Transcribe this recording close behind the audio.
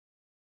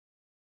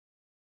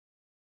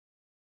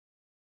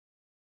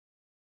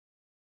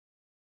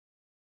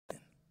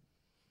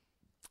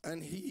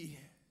And he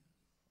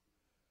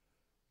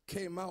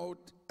came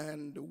out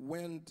and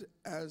went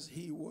as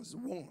he was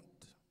wont.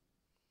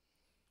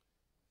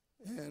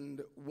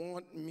 And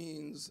wont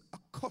means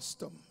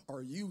accustomed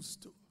or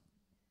used to,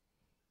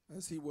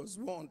 as he was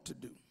wont to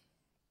do.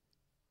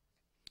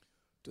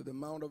 To the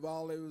Mount of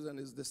Olives, and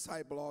his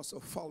disciple also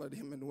followed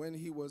him. And when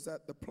he was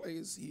at the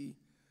place, he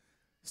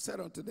said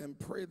unto them,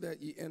 Pray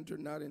that ye enter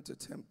not into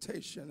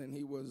temptation. And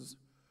he was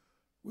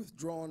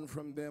withdrawn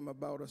from them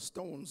about a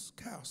stone's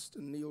cast,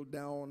 and kneeled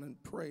down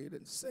and prayed,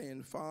 and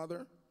saying,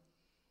 Father,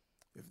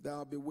 if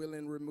thou be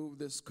willing, remove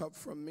this cup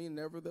from me.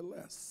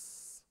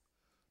 Nevertheless,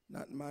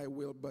 not my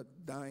will, but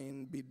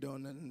thine be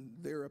done. And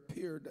there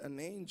appeared an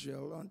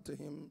angel unto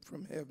him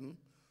from heaven,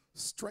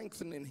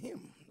 strengthening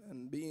him.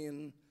 And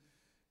being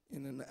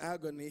in an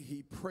agony,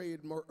 he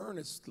prayed more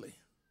earnestly,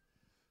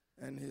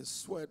 and his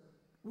sweat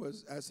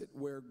was as it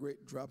were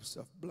great drops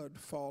of blood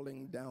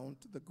falling down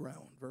to the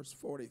ground. Verse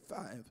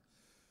 45.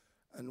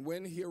 And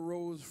when he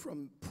arose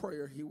from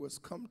prayer, he was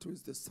come to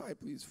his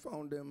disciples,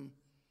 found them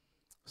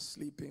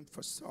sleeping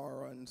for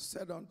sorrow, and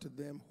said unto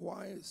them,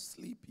 Why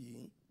sleep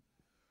ye?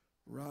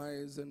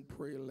 Rise and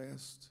pray,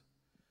 lest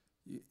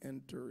ye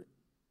enter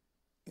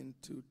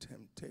into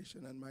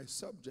temptation. And my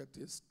subject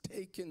is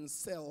taking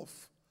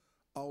self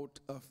out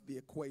of the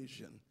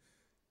equation.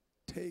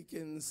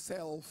 Taking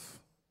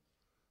self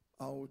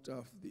out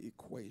of the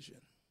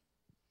equation.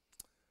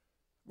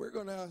 We're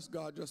going to ask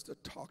God just to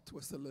talk to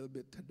us a little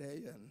bit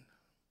today, and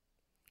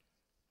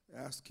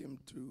ask him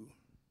to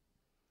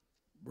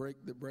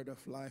break the bread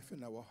of life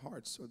in our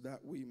hearts so that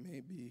we may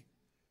be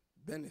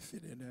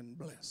benefited and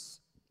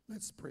blessed.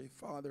 Let's pray.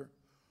 Father,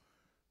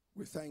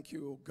 we thank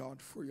you, O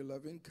God, for your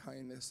loving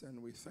kindness, and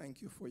we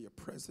thank you for your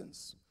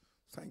presence.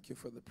 Thank you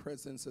for the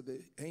presence of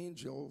the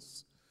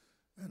angels.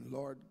 And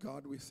Lord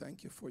God, we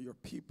thank you for your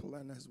people.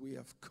 And as we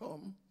have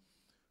come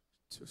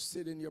to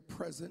sit in your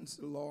presence,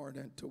 Lord,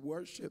 and to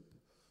worship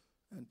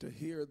and to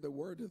hear the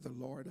word of the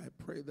Lord, I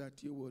pray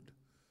that you would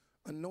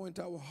anoint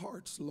our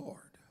hearts,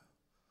 Lord,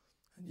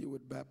 and you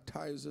would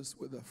baptize us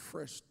with a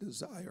fresh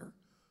desire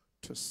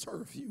to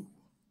serve you.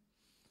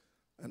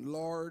 And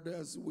Lord,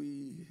 as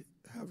we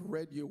have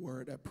read your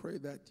word, I pray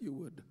that you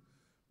would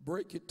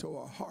break it to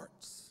our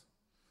hearts.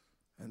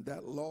 And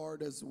that,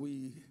 Lord, as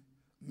we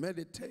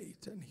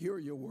meditate and hear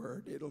your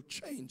word, it'll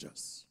change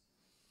us.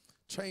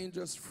 Change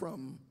us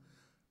from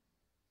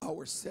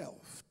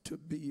ourselves to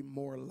be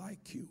more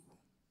like you.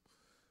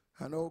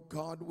 And oh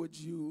God, would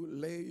you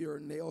lay your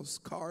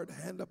nail-scarred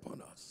hand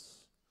upon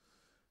us?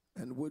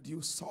 And would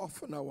you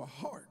soften our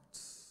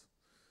hearts?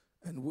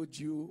 And would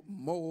you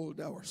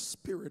mold our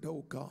spirit,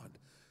 oh God?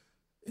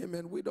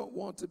 Amen. We don't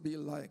want to be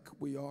like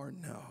we are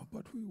now,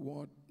 but we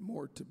want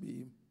more to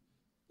be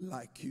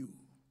like you.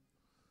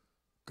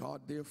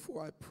 God,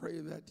 therefore, I pray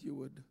that you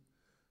would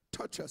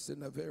touch us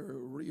in a very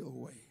real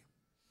way.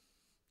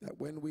 That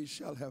when we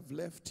shall have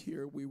left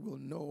here, we will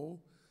know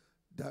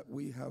that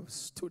we have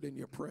stood in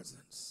your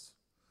presence.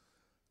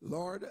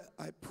 Lord,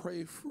 I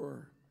pray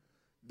for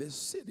this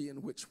city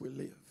in which we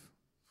live.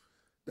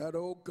 That,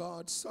 oh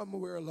God,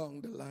 somewhere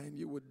along the line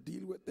you would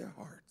deal with their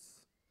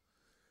hearts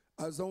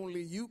as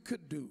only you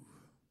could do.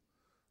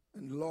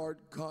 And Lord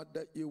God,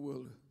 that you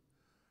will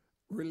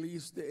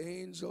release the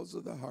angels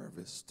of the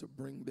harvest to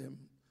bring them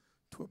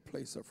to a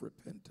place of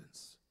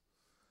repentance.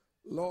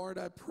 Lord,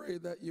 I pray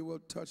that you will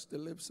touch the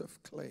lips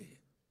of clay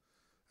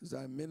as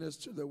I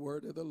minister the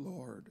word of the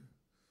Lord,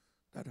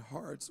 that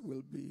hearts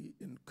will be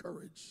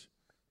encouraged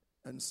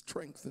and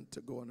strengthened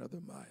to go another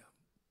mile.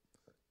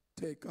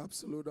 Take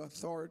absolute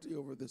authority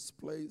over this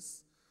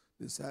place,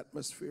 this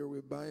atmosphere.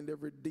 We bind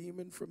every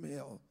demon from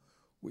hell.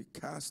 We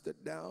cast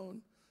it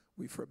down.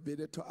 We forbid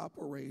it to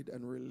operate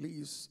and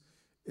release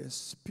a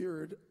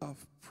spirit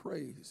of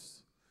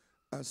praise,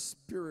 a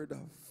spirit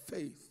of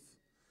faith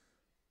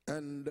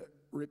and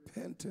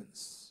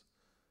repentance.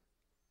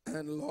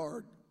 And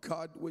Lord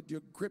God, would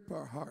you grip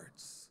our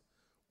hearts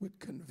with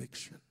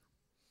conviction?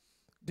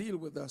 Deal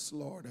with us,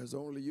 Lord, as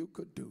only you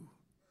could do.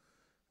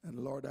 And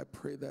Lord, I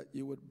pray that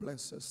you would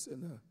bless us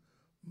in a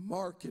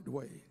marked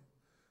way.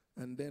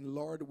 And then,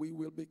 Lord, we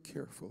will be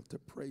careful to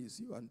praise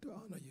you and to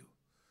honor you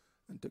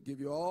and to give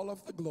you all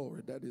of the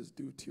glory that is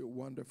due to your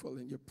wonderful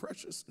and your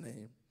precious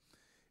name.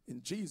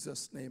 In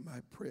Jesus' name I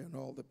pray, and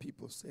all the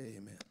people say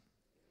amen.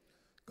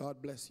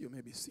 God bless you. You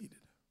may be seated.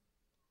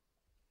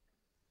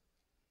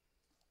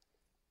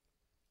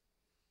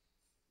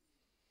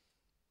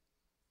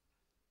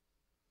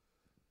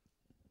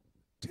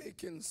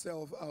 Taking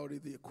self out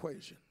of the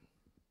equation.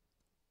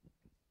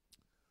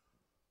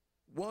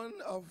 One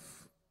of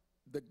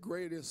the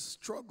greatest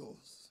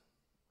struggles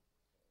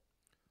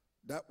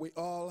that we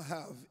all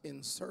have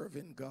in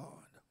serving God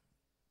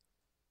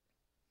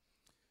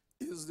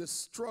is the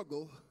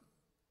struggle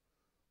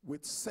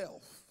with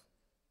self.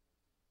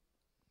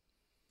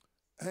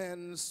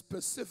 And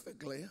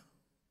specifically,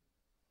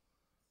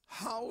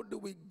 how do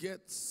we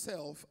get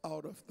self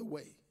out of the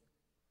way?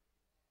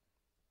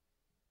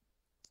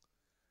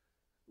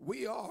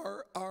 We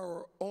are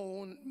our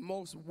own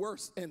most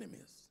worst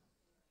enemies.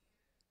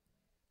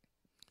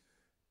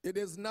 It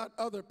is not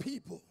other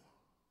people,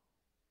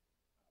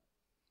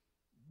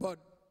 but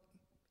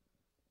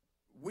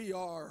we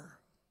are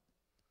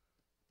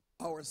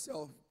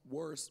ourselves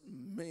worst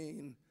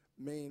main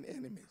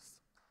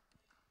enemies.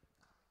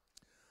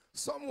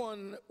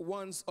 Someone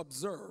once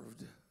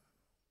observed,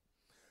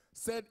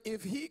 said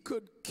if he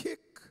could kick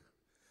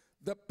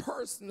the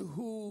person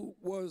who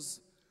was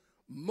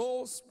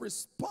most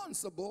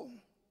responsible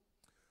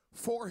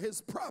for his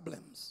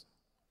problems,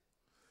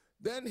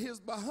 then his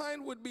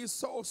behind would be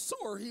so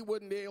sore he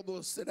wouldn't be able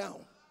to sit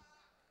down.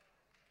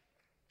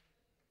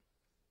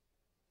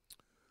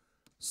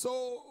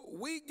 So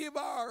we give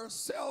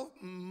ourselves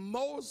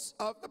most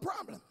of the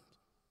problem.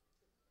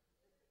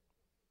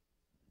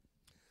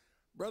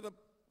 Brother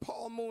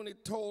Paul Mooney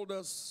told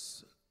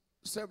us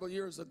several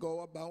years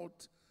ago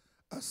about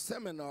a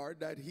seminar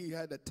that he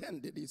had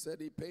attended. He said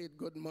he paid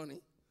good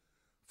money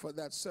for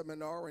that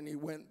seminar, and he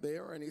went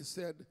there, and he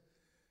said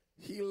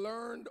he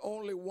learned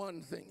only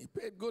one thing. He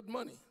paid good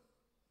money.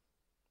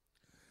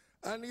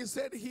 And he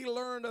said he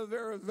learned a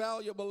very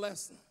valuable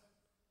lesson.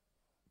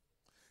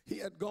 He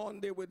had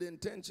gone there with the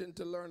intention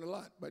to learn a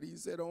lot, but he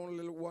said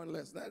only one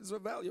lesson. That's a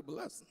valuable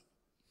lesson.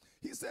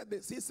 He said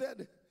this. He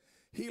said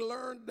he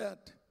learned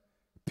that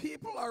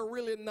people are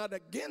really not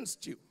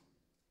against you.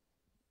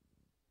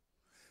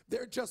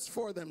 They're just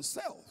for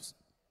themselves.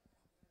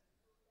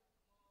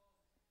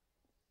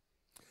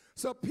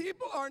 So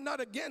people are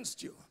not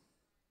against you.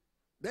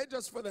 They're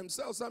just for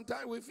themselves.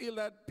 Sometimes we feel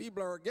that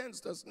people are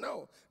against us.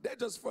 No, they're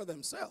just for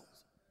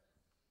themselves.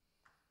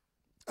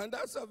 And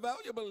that's a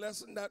valuable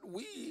lesson that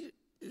we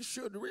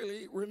should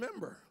really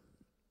remember.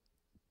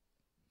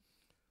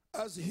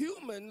 As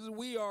humans,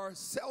 we are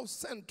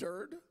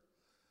self-centered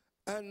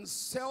and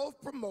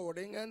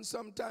self-promoting and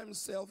sometimes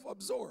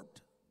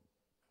self-absorbed.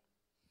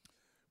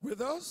 With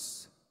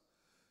us,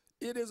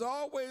 it is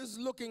always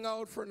looking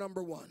out for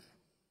number one.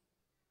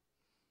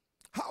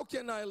 How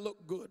can I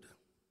look good?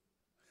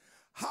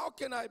 How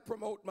can I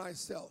promote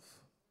myself?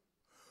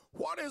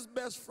 What is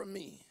best for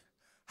me?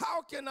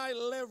 How can I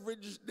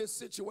leverage this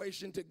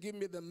situation to give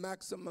me the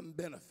maximum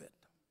benefit?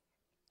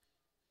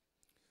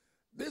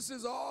 This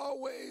is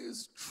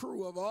always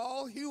true of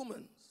all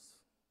humans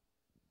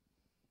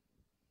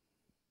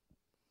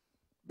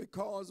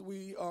because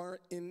we are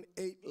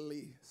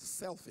innately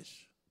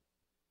selfish.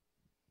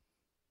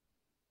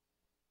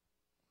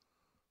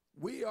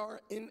 We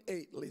are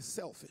innately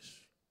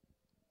selfish.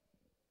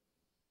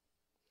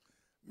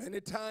 Many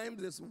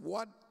times it's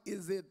what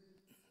is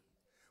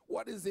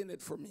in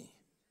it for me?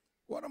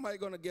 What am I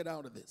going to get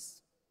out of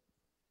this?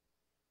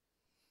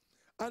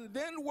 And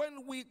then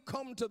when we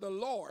come to the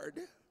Lord,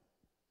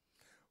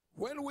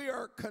 when we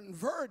are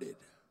converted,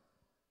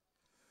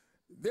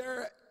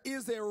 there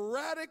is a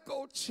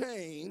radical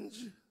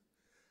change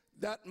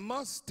that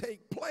must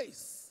take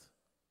place.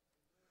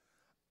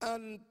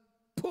 And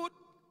put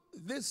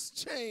this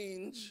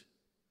change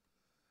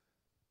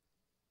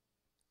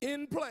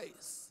in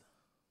place.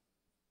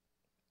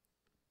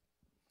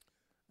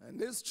 And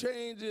this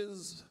change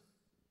is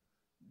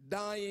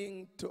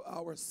dying to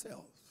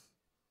ourselves.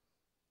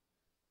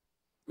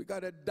 We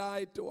got to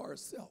die to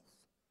ourselves.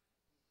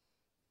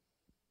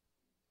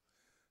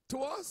 To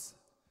us,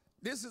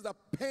 this is a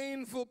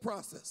painful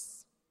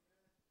process.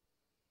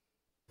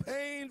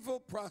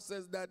 Painful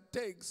process that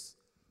takes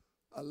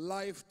a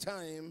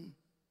lifetime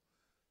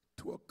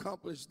to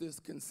accomplish this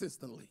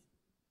consistently.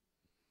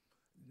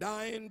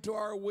 Dying to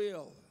our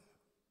will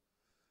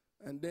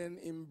and then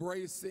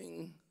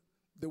embracing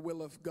the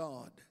will of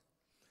God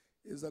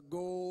is a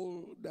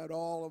goal that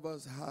all of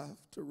us have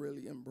to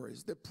really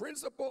embrace. The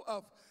principle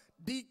of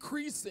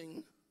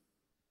decreasing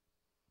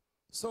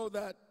so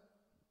that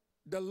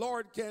the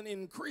Lord can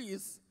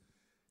increase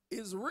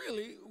is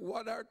really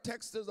what our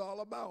text is all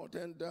about.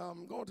 And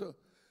I'm going to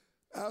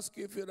ask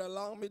you if you'd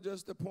allow me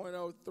just to point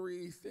out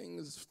three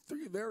things,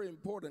 three very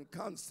important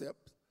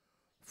concepts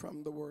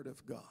from the Word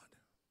of God.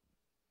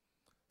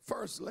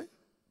 Firstly,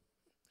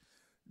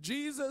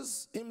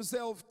 Jesus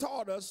himself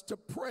taught us to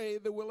pray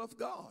the will of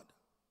God.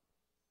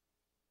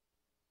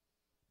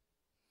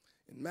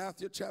 In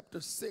Matthew chapter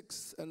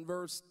 6 and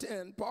verse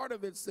 10, part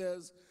of it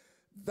says,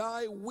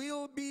 "Thy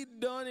will be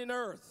done in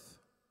earth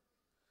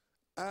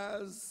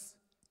as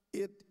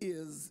it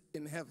is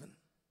in heaven."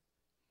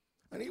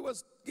 And he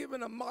was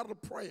given a model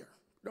prayer.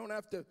 You don't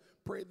have to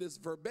pray this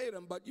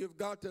verbatim, but you've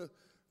got to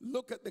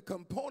look at the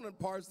component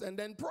parts and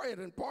then pray it.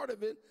 And part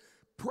of it,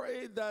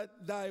 pray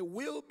that thy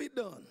will be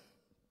done.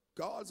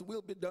 God's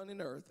will be done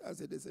in earth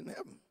as it is in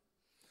heaven.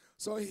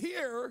 So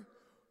here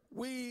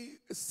we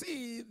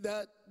see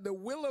that the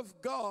will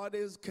of God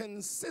is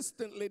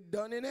consistently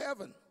done in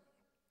heaven.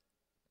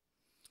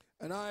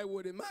 And I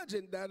would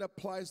imagine that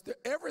applies to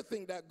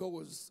everything that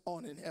goes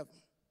on in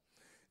heaven.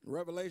 In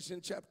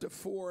Revelation chapter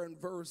 4 and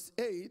verse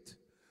 8,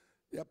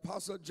 the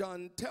Apostle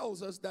John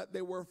tells us that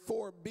there were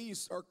four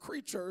beasts, or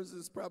creatures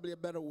is probably a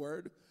better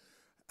word.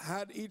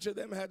 Each of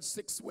them had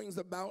 6 wings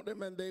about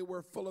them, and they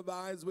were full of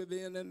eyes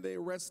within, and they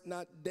rest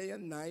not day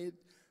and night,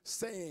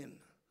 saying,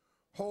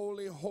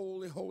 Holy,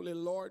 holy, holy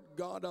Lord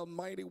God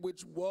Almighty,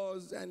 which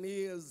was and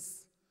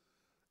is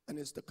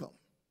to come.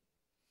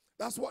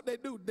 That's what they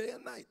do day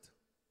and night.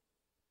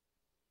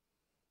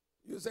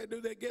 You say, do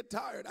they get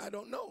tired? I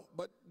don't know.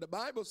 But the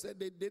Bible said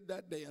they did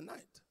that day and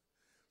night.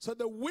 So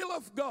the will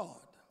of God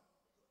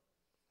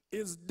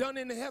is done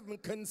in heaven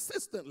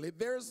consistently.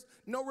 There's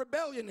no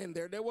rebellion in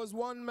there. There was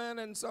one man,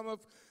 and some of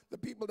the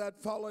people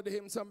that followed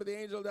him, some of the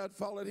angels that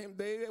followed him,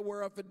 they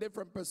were of a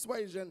different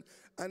persuasion,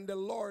 and the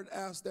Lord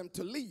asked them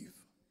to leave.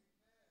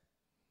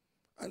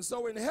 And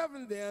so in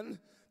heaven then,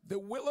 the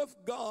will of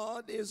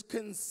God is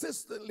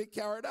consistently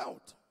carried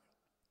out.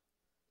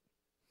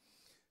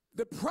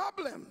 The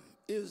problem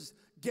is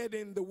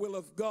getting the will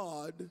of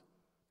God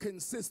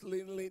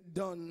consistently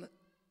done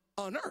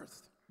on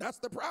earth. That's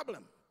the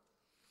problem.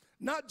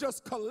 Not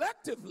just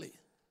collectively,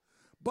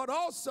 but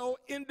also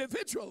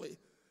individually.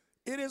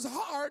 It is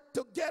hard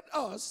to get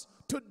us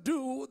to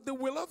do the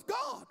will of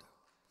God,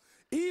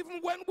 even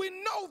when we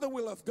know the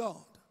will of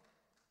God.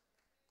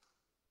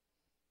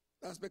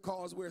 That's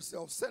because we're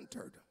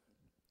self-centered.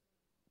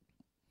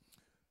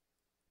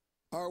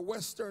 Our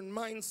Western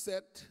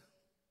mindset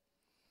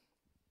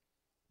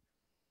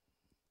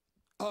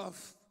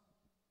of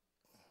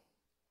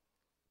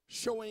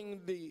showing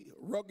the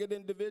rugged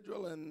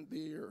individual and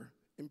the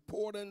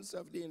importance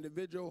of the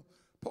individual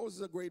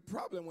poses a great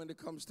problem when it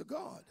comes to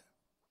God.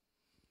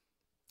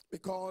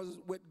 Because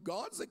with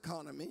God's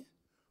economy,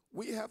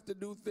 we have to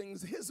do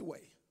things His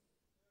way.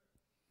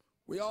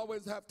 We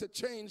always have to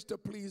change to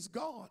please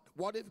God.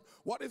 What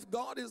if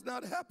God is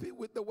not happy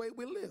with the way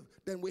we live?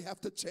 Then we have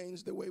to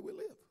change the way we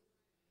live.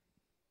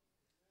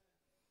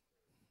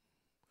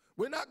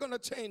 We're not going to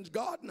change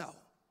God now.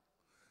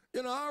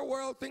 You know, our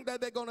world think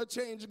that they're going to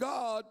change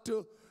God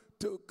to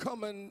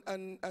come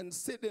and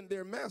sit in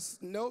their mess.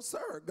 No,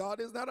 sir. God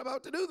is not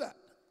about to do that.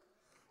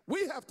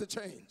 We have to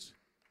change.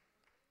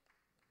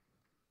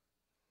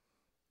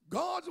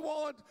 God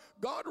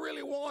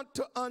really wants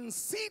to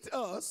unseat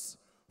us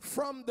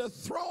from the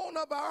throne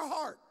of our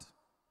heart.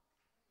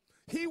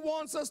 He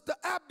wants us to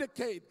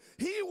abdicate.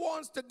 He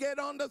wants to get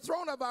on the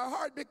throne of our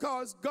heart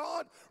because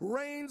God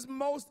reigns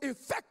most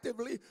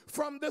effectively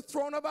from the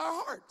throne of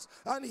our hearts.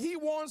 And He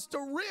wants to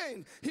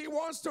reign. He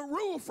wants to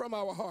rule from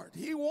our heart.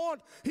 He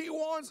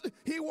wants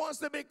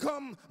to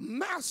become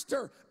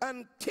master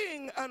and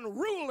king and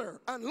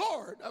ruler and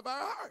Lord of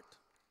our heart.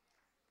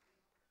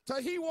 So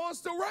He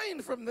wants to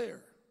reign from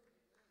there.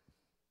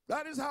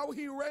 That is how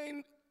He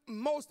reigned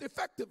most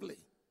effectively.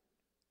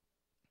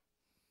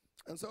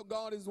 And so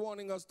God is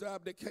wanting us to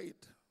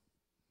abdicate.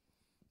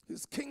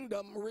 His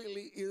kingdom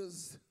really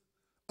is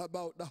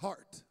about the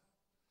heart.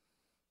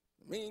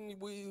 I mean,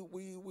 we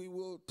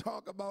will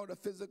talk about a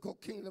physical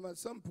kingdom at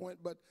some point,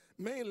 but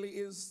mainly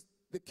is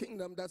the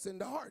kingdom that's in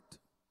the heart.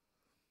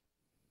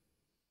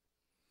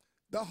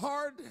 The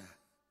heart,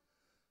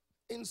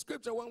 in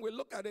Scripture, when we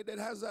look at it, it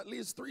has at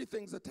least three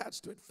things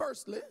attached to it.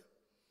 Firstly,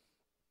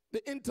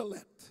 the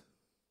intellect.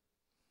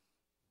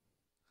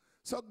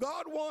 So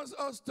God wants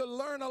us to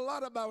learn a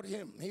lot about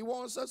Him. He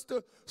wants us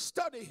to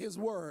study His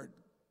word,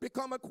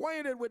 become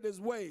acquainted with His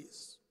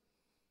ways,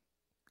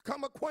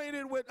 become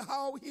acquainted with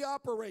how He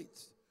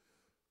operates.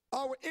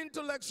 Our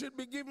intellect should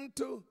be given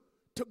to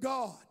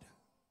God.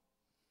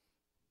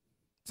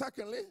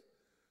 Secondly,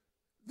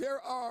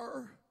 there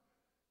are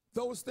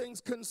those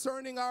things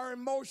concerning our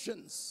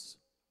emotions.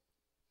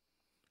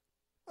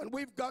 And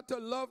we've got to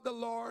love the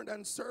Lord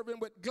and serve Him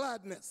with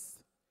gladness.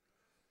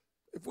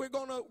 If we're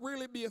going to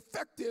really be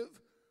effective,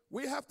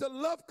 we have to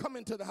love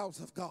coming to the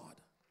house of God.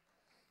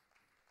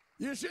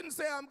 You shouldn't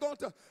say, I'm going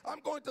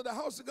to the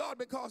house of God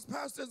because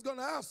pastor is going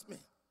to ask me.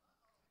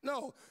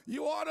 No,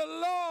 you ought to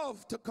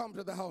love to come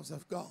to the house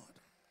of God.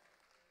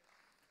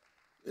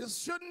 It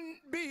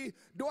shouldn't be,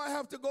 do I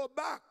have to go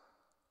back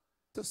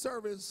to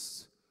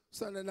service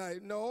Sunday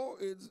night? No,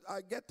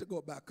 I get to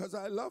go back because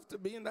I love to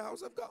be in the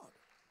house of God.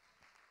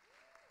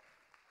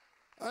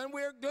 And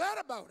we're glad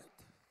about it.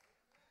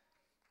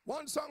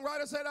 One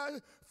songwriter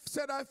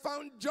said, I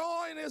found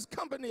joy in His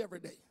company every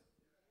day.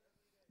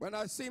 When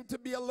I seem to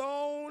be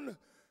alone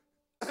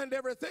and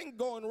everything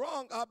going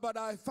wrong, but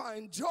I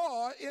find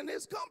joy in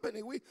His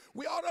company.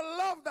 We ought to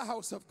love the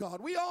house of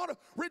God. We ought to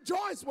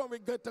rejoice when we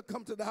get to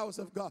come to the house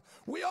of God.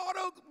 We ought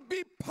to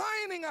be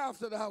pining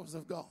after the house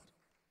of God.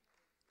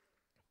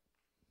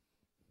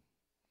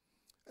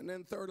 And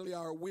then thirdly,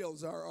 our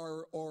wills,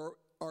 our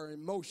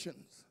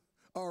emotions,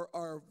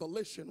 our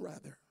volition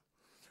rather.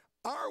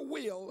 Our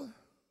will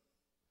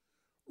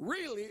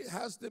really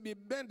has to be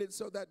bended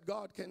so that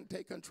God can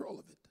take control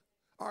of it.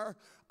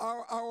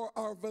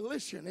 Our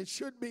volition, it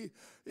should be,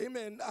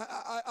 amen,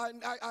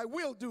 I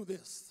will do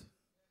this.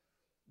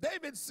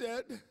 David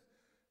said,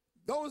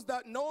 those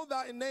that know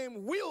thy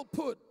name will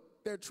put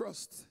their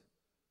trust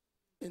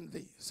in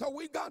thee. So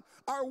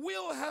our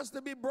will has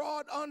to be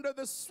brought under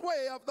the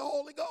sway of the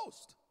Holy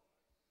Ghost.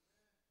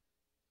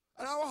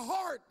 And our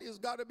heart has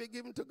got to be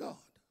given to God.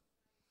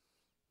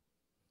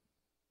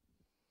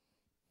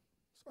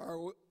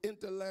 Our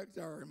intellect,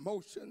 our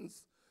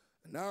emotions,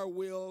 and our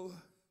will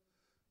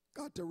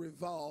got to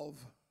revolve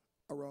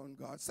around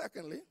God.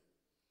 Secondly,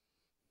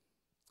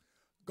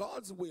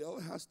 God's will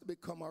has to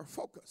become our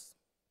focus.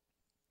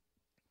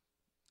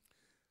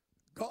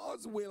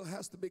 God's will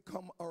has to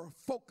become our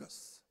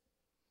focus.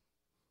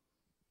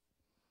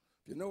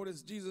 If you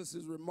notice Jesus'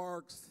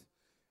 remarks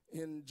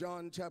in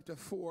John chapter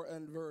 4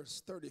 and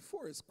verse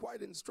 34, it's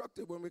quite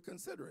instructive when we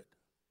consider it.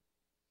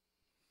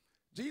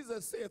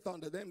 Jesus saith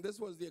unto them, this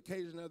was the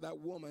occasion of that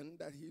woman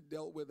that he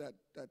dealt with at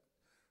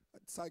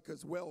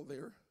Sychor's well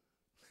there.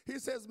 He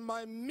says,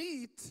 my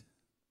meat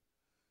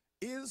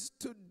is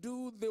to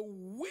do the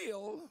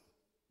will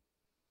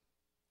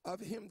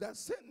of him that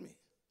sent me.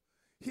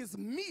 His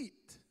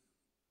meat,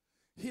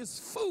 his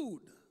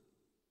food,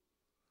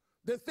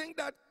 the thing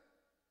that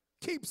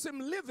keeps him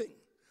living.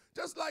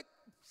 Just like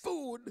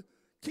food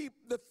keep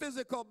the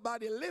physical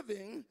body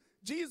living,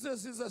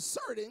 Jesus is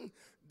asserting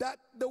that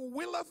the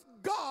will of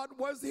God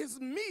was his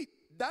meat.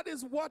 That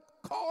is what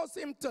caused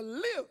him to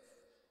live.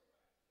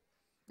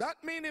 That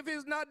means if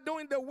he's not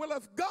doing the will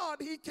of God,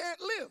 he can't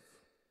live.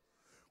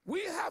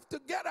 We have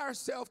to get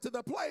ourselves to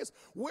the place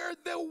where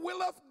the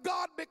will of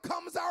God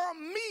becomes our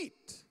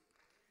meat.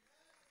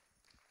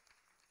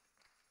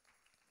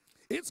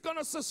 It's going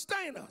to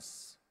sustain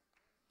us.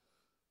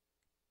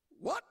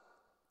 What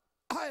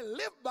I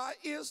live by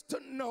is to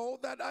know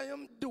that I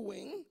am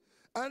doing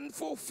and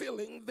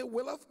fulfilling the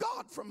will of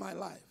God for my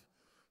life.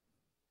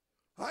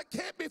 I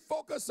can't be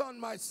focused on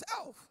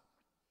myself.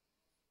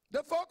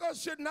 The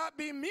focus should not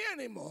be me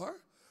anymore,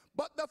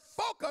 but the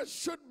focus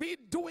should be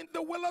doing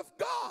the will of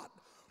God.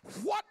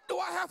 What do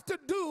I have to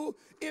do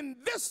in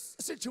this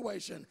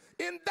situation,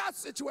 in that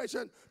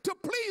situation, to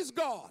please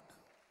God?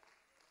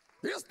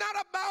 It's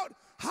not about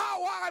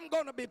how I'm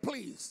going to be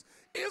pleased.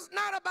 It's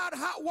not about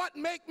what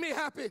make me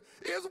happy.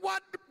 It's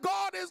what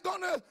God is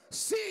going to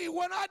see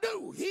when I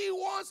do. He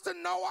wants to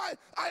know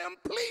I am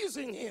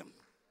pleasing him.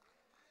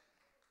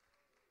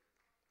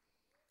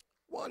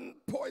 One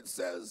poet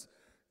says,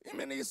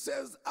 he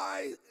says,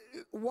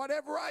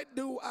 whatever I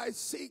do, I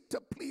seek to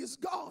please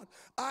God.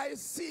 I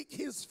seek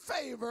his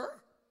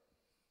favor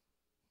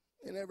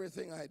in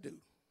everything I do.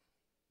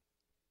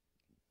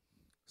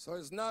 So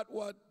it's not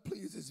what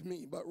pleases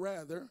me, but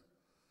rather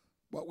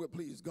what will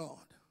please God.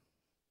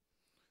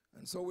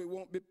 And so we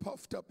won't be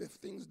puffed up if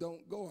things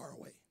don't go our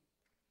way.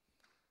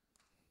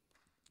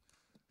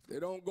 If they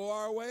don't go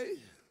our way,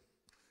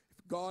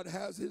 if God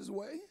has his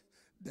way,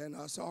 then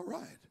that's all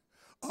right.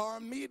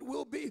 Our meat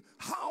will be,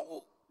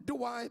 how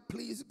do I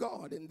please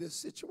God in this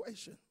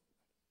situation?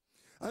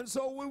 And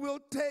so we will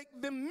take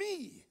the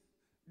me,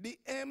 the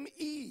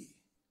M-E,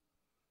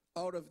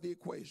 out of the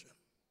equation.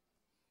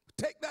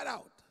 Take that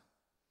out.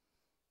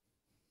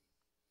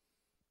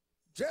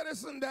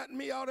 Jettison that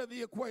me out of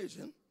the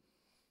equation.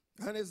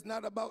 And it's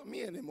not about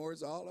me anymore.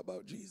 It's all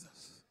about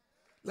Jesus.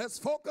 Let's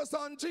focus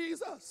on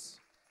Jesus.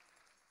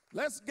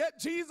 Let's get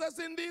Jesus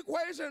in the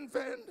equation,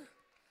 friend.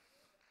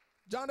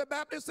 John the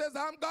Baptist says,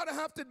 I'm going to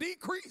have to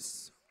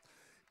decrease.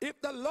 If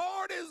the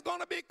Lord is going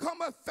to become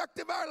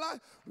effective in our life,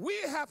 we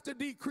have to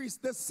decrease.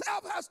 The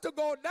self has to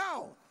go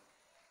down.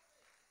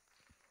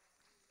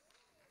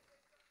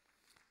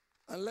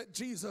 And let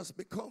Jesus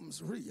become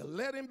real.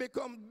 Let him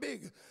become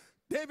big.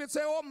 David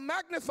said, oh,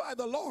 magnify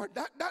the Lord.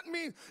 That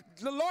means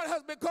the Lord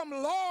has become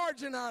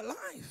large in our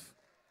life.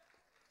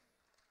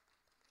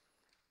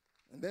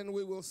 And then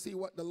we will see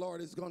what the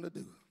Lord is going to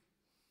do.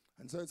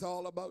 And so it's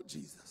all about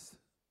Jesus.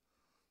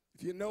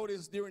 If you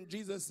notice during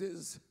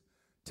Jesus'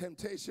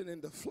 temptation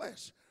in the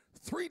flesh,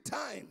 3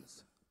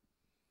 times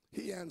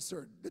he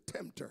answered the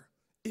tempter,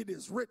 it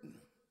is written.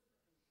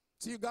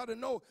 So you got to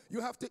know,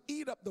 you have to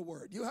eat up the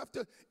word. You have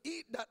to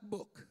eat that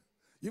book.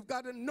 You've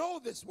got to know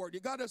this word. You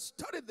got to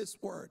study this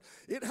word.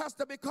 It has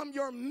to become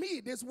your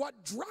meat. It's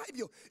what drives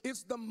you.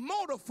 It's the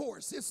motive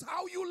force. It's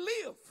how you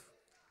live.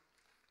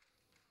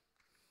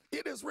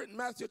 It is written,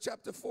 Matthew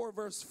chapter 4,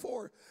 verse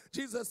 4.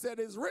 Jesus said,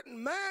 it is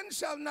written, man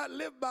shall not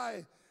live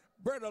by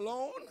bread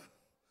alone,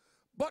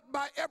 but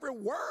by every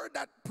word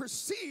that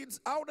proceeds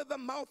out of the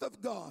mouth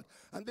of God.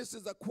 And this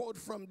is a quote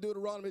from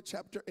Deuteronomy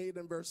chapter 8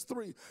 and verse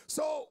 3.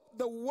 So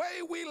the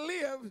way we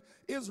live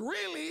is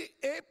really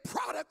a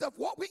product of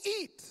what we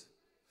eat.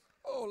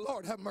 Oh,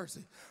 Lord, have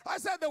mercy. I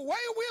said the way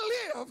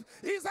we live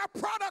is a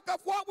product of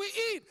what we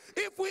eat.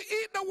 If we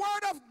eat the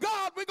word of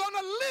God, we're going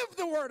to live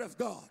the word of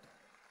God.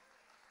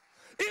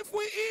 If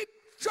we eat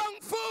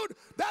junk food,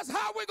 that's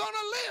how we're going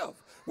to live.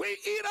 We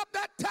eat up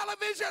that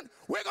television,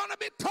 we're going to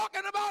be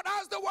talking about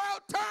as the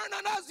world turns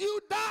and as you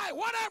die,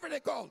 whatever they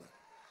call it.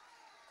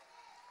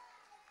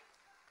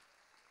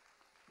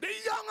 The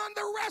young and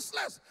the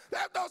restless, they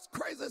have those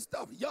crazy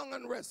stuff, young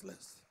and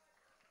restless.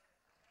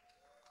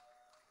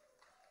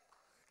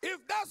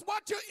 If that's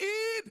what you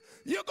eat,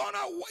 you're gonna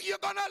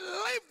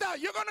live that.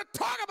 You're gonna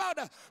talk about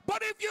that.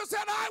 But if you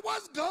said, I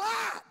was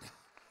glad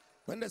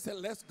when they said,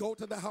 let's go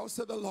to the house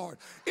of the Lord.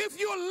 If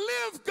you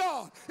live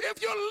God,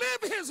 if you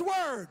live his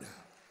word,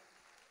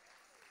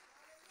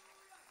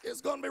 it's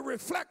gonna be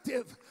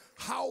reflective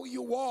how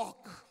you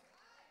walk.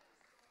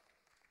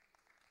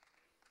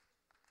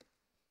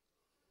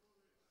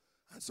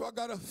 And so I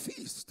got a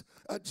feast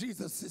at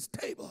Jesus'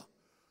 table.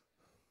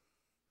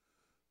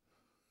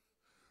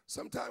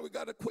 Sometimes we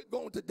got to quit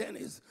going to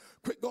Denny's,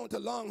 quit going to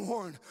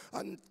Longhorn,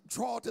 and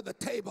draw to the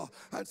table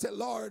and say,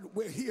 Lord,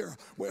 we're here,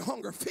 we're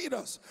hungry. Feed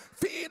us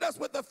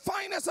with the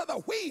finest of the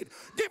wheat.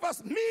 Give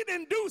us meat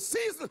in due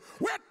season.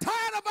 We're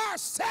tired of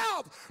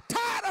ourselves,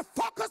 tired of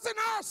focusing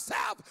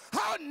ourselves,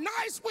 how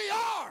nice we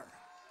are,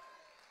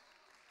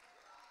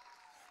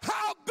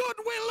 how good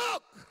we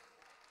look,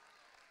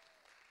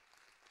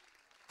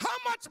 how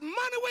much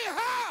money we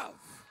have,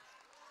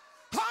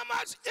 how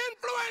much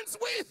influence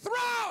we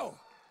throw.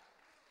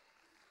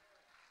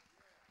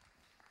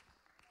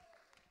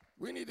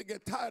 We need to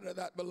get tired of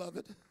that,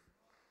 beloved.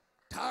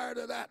 Tired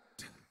of that.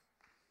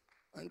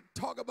 And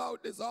talk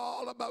about it's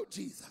all about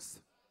Jesus.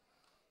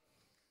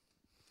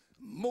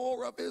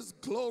 More of his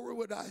glory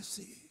would I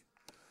see.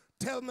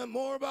 Tell me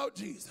more about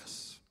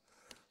Jesus.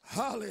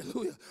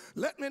 Hallelujah.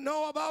 Let me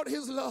know about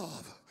his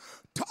love.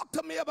 Talk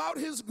to me about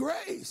his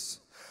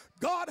grace.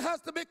 God has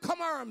to become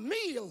our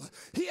meal.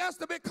 He has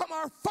to become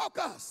our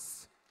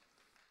focus.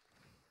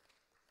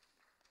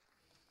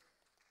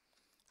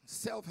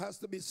 Self has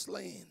to be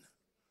slain.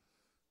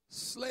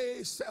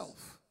 Slay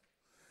self.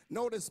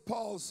 Notice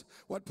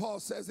what Paul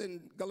says in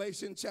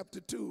Galatians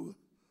chapter 2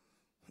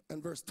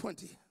 and verse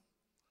 20.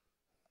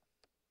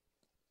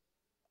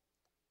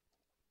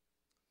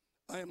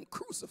 I am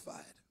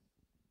crucified.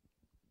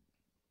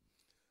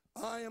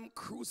 I am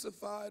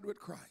crucified with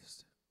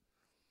Christ.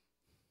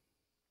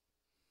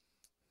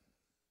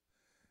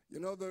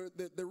 You know,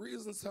 the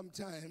reason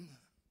sometimes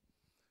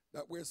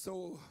that we're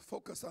so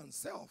focused on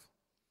self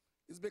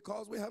is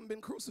because we haven't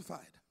been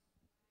crucified.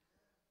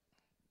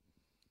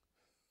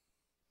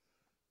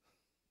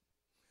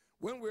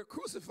 When we're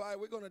crucified,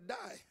 we're going to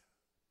die.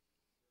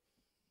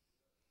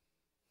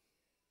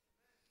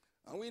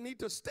 And we need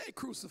to stay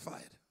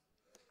crucified.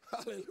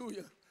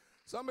 Hallelujah.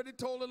 Somebody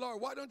told the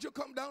Lord, why don't you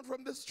come down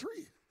from this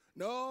tree?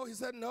 No, he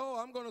said, no,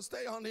 I'm going to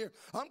stay on here.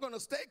 I'm going to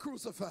stay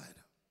crucified.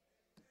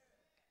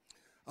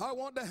 I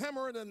want the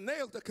hammer and the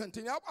nail to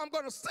continue. I'm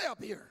going to stay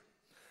up here.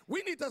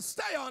 We need to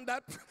stay on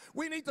that.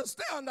 We need to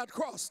stay on that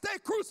cross. Stay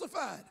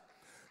crucified.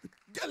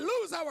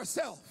 Lose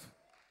ourselves.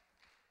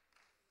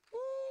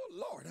 Oh,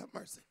 Lord, have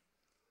mercy.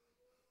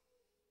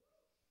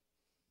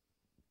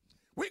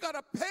 We got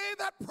to pay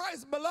that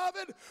price,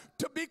 beloved,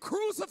 to be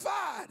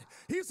crucified.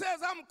 He says,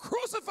 I'm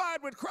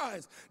crucified with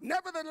Christ.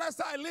 Nevertheless,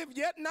 I live,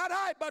 yet not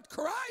I, but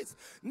Christ.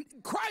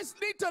 Christ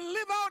needs to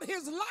live out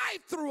his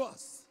life through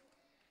us.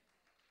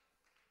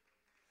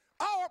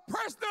 Our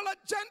personal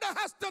agenda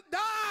has to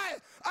die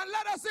and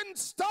let us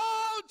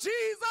install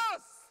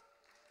Jesus.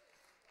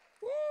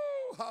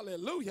 Woo,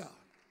 hallelujah.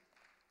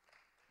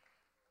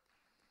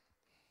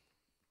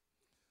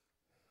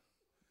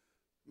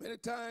 Many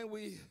times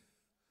we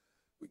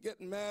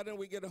get mad and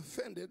we get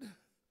offended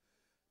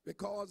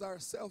because our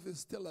self is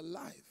still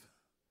alive.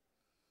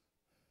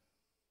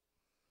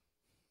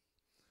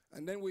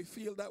 And then we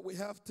feel that we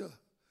have to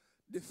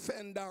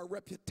defend our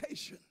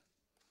reputation,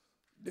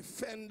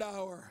 defend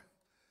our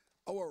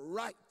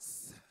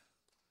rights,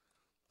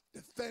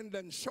 defend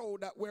and show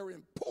that we're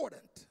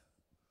important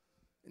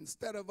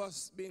instead of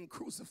us being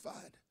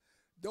crucified.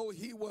 Though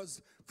he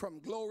was from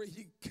glory,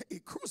 he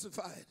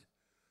crucified.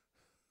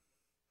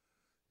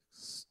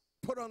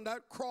 Put on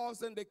that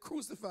cross and they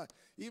crucified.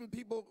 Even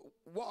people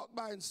walked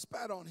by and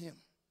spat on him.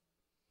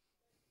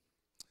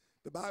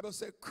 The Bible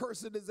said,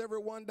 cursed is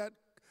everyone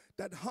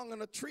that hung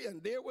on a tree.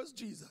 And there was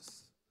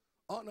Jesus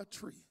on a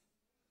tree.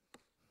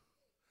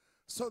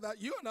 So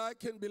that you and I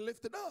can be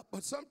lifted up.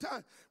 But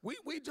sometimes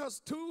we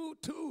just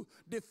too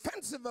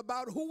defensive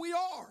about who we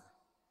are.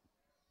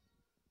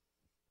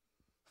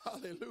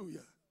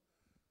 Hallelujah.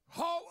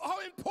 How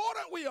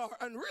important we are.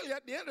 And really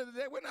at the end of the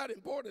day, we're not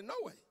important no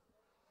way.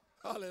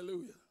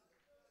 Hallelujah.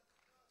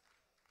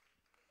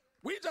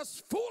 We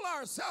just fool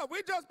ourselves.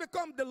 We just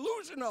become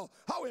delusional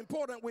how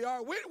important we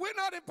are. We're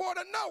not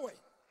important no way.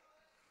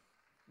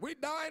 We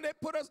die and they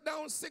put us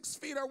down 6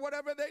 feet or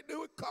whatever they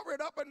do, cover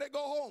it up and they go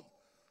home.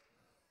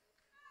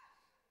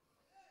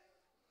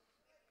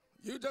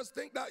 You just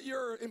think that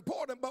you're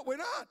important, but we're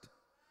not.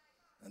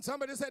 And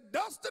somebody said,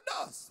 dust to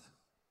dust,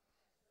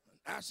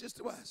 and ashes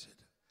to ashes.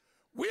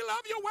 We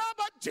love you well,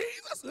 but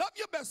Jesus love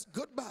you best.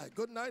 Goodbye.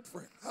 Good night,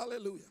 friend.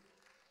 Hallelujah.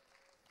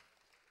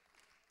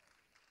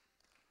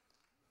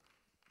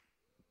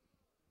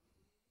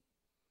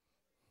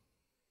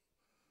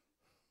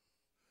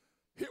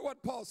 Hear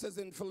what Paul says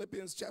in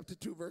Philippians chapter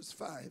 2, verse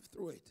 5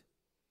 through 8.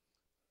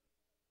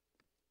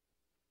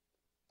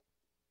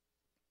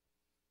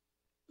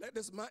 Let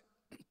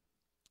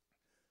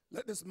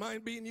this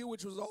mind be in you,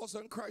 which was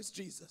also in Christ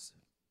Jesus,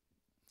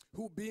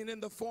 who being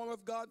in the form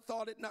of God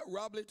thought it not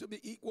robbery to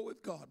be equal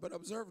with God. But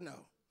observe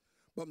now,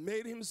 but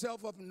made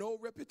himself of no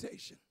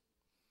reputation.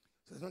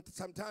 So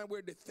sometimes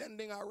we're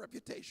defending our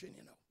reputation,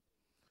 you know.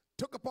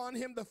 Took upon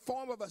him the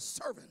form of a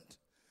servant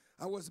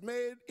and was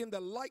made in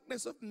the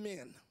likeness of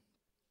men.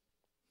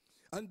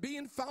 And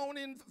being found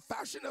in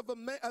fashion of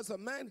as a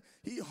man,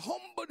 he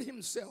humbled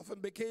himself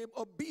and became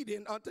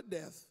obedient unto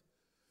death,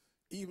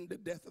 even the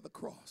death of the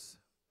cross.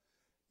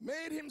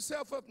 Made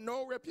himself of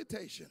no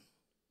reputation.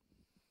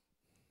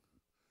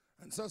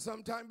 And so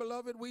sometimes,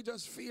 beloved, we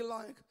just feel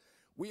like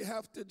we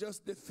have to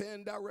just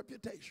defend our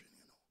reputation.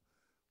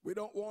 We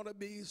don't want to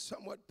be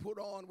somewhat put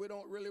on. We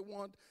don't really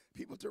want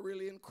people to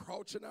really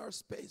encroach in our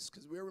space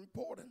because we're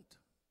important.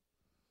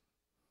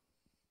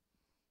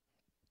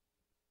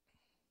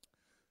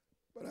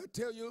 But I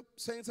tell you,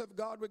 saints of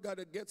God, we got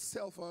to get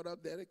self out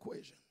of that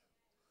equation.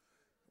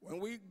 When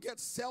we get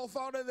self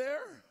out of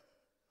there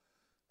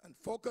and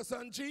focus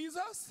on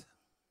Jesus,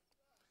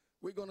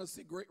 we're going to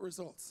see great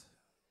results.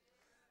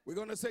 We're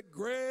going to see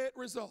great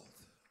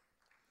results.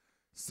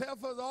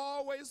 Self has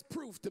always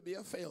proved to be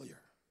a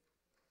failure.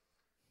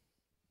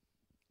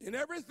 In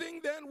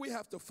everything, then, we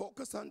have to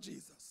focus on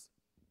Jesus.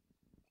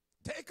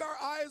 Take our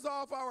eyes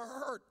off our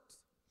hurt.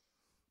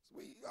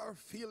 We are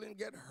feeling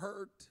get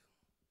hurt.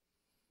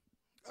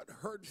 Got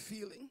hurt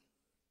feeling.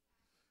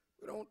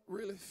 We don't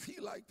really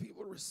feel like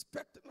people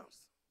respecting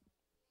us.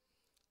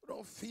 We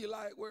don't feel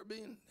like we're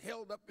being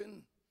held up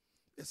in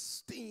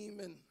esteem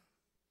and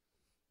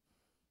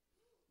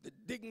the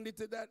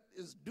dignity that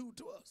is due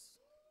to us.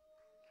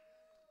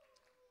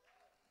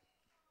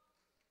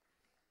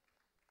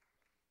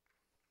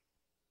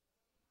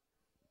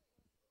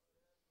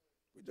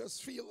 We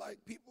just feel like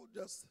people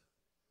just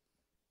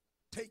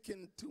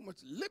taking too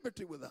much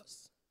liberty with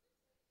us.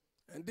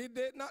 And did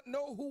they not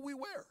know who we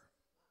were?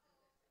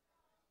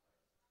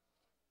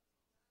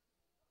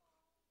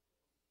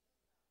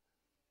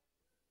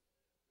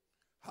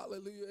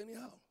 Hallelujah,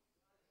 anyhow.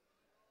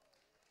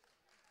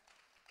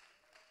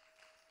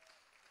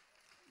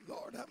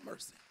 Lord, have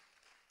mercy.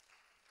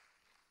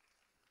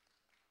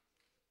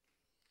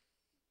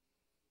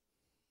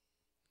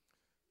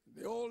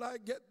 The older I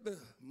get, the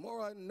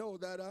more I know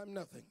that I'm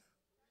nothing.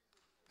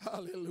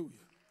 Hallelujah.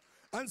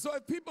 And so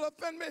if people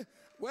offend me,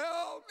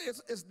 well,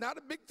 it's not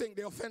a big thing.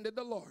 They offended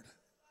the Lord.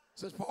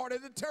 So it's part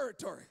of the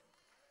territory.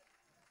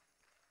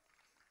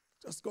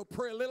 Just go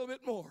pray a little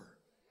bit more.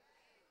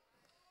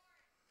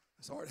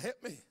 Lord,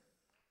 help me.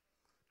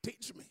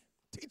 Teach me.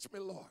 Teach me,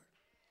 Lord.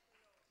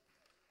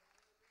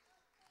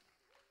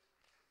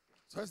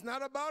 So it's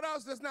not about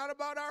us. It's not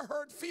about our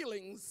hurt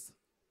feelings.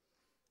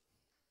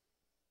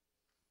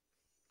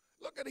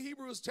 Look at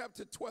Hebrews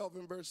chapter 12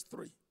 and verse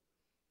 3.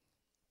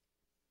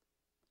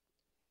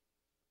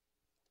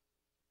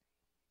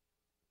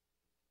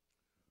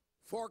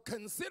 For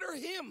consider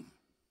him.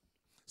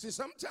 See,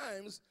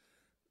 sometimes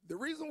the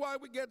reason why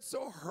we get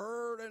so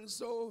hurt and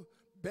so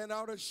bent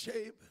out of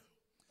shape,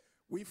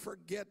 we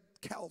forget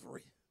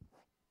Calvary.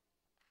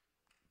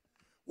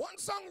 One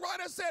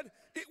songwriter said,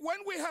 when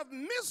we have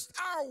missed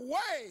our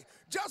way,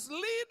 just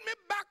lead me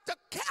back to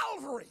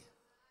Calvary.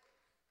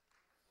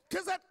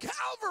 Because at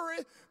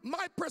Calvary,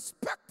 my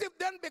perspective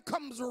then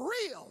becomes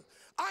real.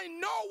 I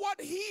know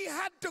what he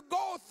had to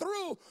go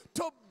through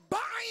to buy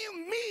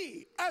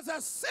me as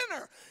a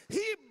sinner.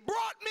 He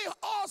brought me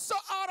also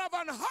out of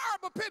an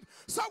harbor pit,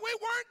 so we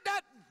weren't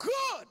that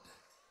good.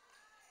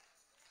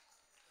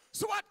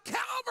 So at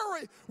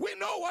Calvary, we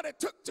know what it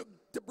took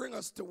to bring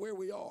us to where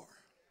we are.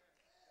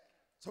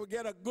 So we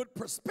get a good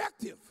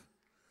perspective.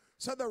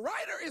 So the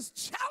writer is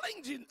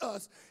challenging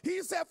us.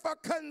 He said, for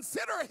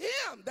consider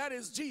him, that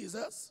is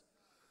Jesus,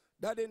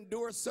 that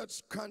endures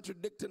such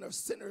contradicting of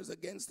sinners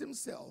against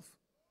himself,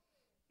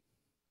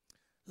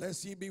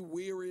 lest ye be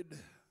wearied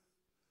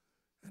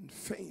and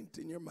faint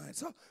in your mind.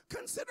 So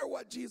consider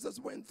what Jesus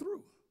went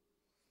through.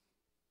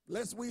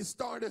 Lest we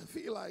start to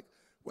feel like,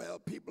 well,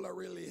 people are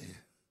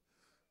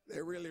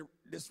they're really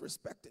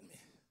disrespecting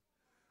me.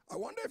 I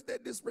wonder if they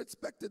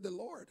disrespected the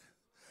Lord.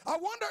 I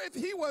wonder if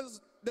he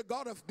was the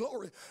God of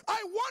glory.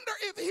 I wonder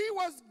if he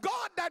was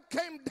God that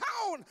came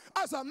down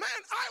as a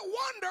man. I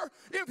wonder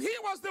if he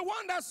was the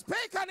one that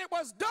spake and it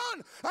was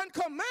done and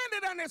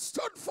commanded and it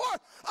stood forth.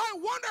 I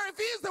wonder if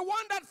he's the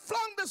one that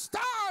flung the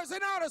stars in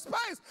outer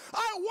space.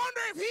 I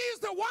wonder if he's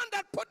the one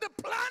that put the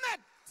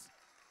planet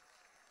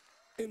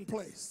in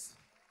place.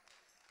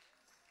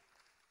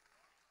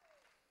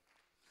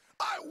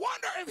 I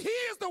wonder if he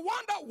is the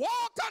one that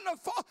walked on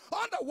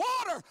the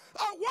water.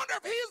 I wonder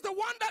if he's the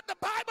one that the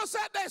Bible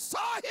said they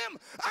saw him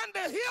and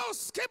the hills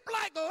skipped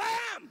like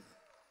lamb.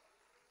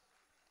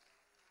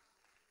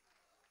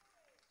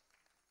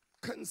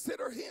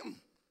 Consider him.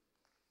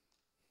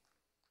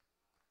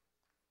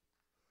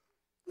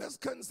 Let's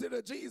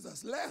consider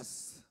Jesus,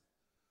 lest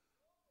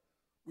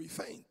we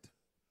faint,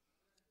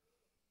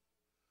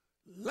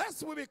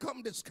 lest we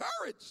become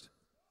discouraged.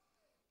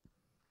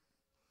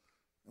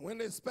 When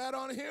they spat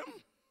on him,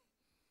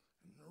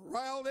 and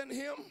riled in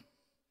him,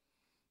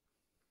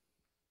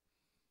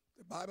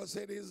 the Bible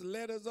said he's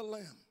led as a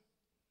lamb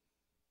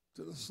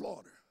to the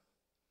slaughter.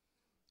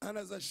 And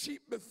as a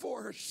sheep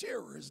before her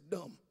shearer is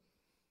dumb.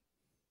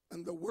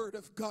 And the word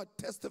of God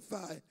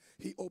testified,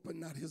 he opened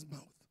not his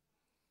mouth.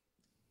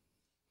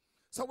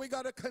 So we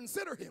got to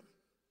consider him.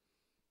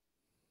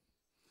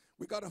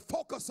 We got to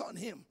focus on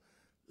him,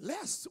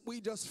 lest we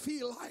just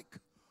feel like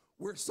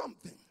we're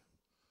something.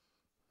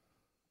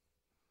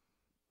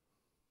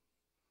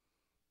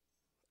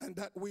 And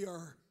that we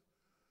are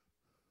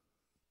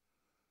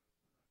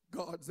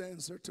God's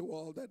answer to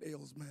all that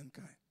ails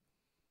mankind.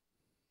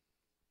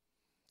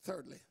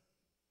 Thirdly,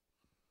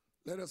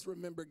 let us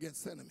remember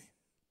Gethsemane.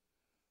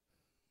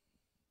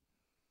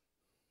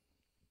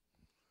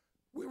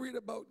 We read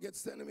about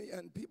Gethsemane,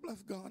 and people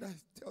of God, I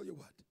tell you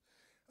what,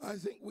 I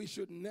think we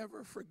should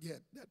never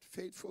forget that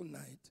fateful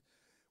night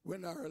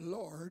when our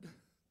Lord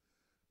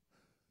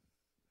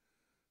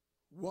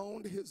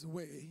wound his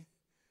way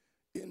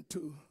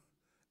into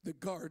the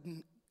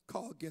garden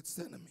called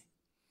Gethsemane.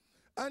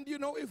 And you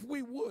know, if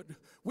we would,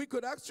 we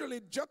could actually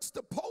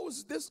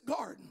juxtapose this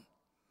garden.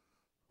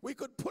 We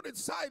could put it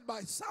side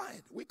by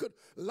side. We could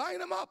line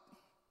them up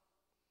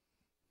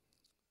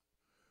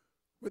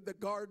with the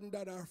garden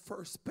that our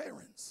first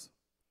parents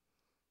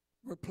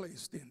were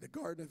placed in, the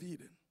Garden of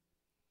Eden.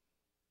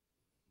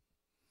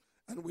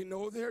 And we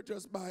know there,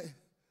 just by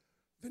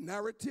the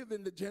narrative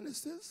in the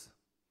Genesis,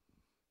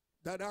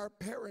 that our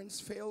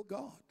parents failed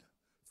God,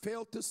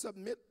 failed to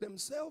submit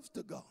themselves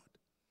to God,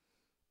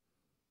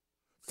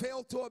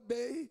 failed to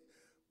obey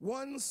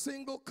one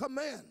single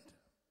command,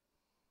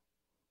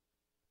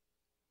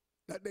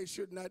 that they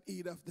should not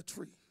eat of the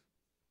tree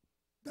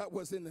that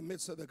was in the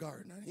midst of the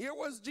garden. And here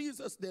was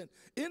Jesus then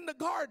in the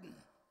garden.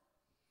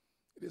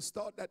 It is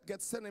thought that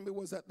Gethsemane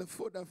was at the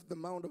foot of the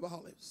Mount of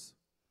Olives,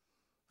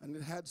 and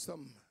it had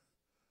some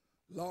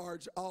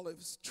large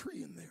olives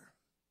tree in there.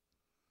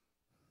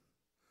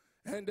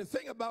 And the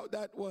thing about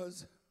that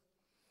was,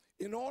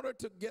 in order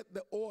to get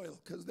the oil,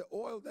 because the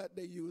oil that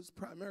they used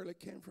primarily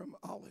came from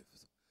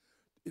olives,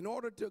 in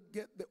order to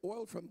get the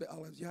oil from the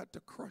olives, you had to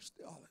crush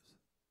the olives.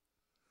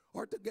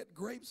 Or to get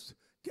grapes,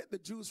 get the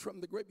juice from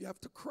the grape, you have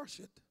to crush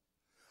it.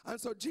 And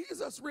so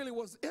Jesus really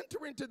was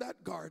entering into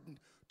that garden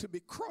to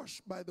be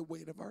crushed by the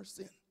weight of our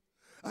sin.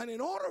 And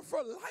in order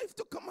for life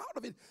to come out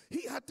of it,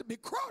 he had to be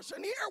crushed.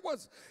 And here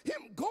was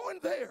him going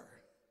there.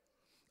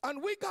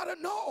 And we got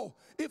to know,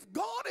 if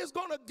God is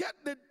going to get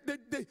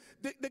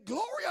the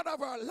glory out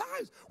of our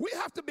lives, we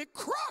have to be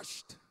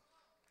crushed.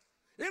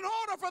 In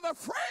order for the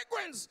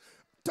fragrance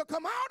to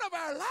come out of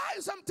our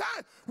lives,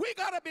 sometimes we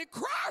got to be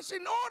crushed.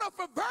 In order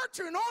for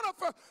virtue, in order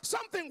for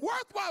something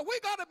worthwhile, we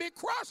got to be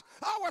crushed.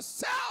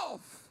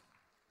 Ourselves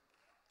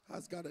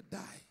has got to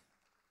die.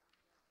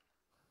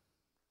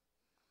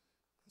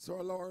 So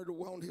our Lord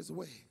wound his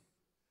way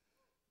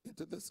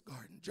into this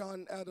garden.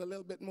 John added a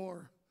little bit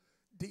more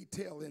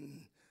detail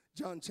in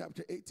John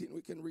chapter 18.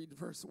 We can read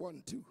verse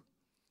 1, 2.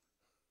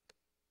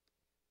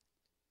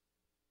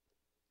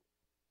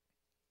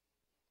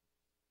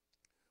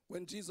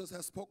 When Jesus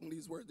has spoken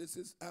these words, this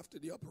is after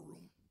the upper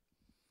room,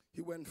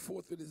 he went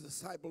forth with his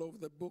disciple over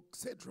the brook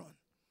Cedron,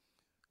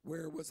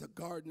 where was a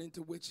garden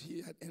into which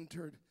he had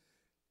entered,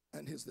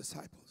 and his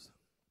disciples.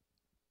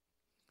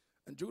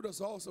 And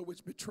Judas also,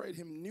 which betrayed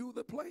him, knew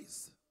the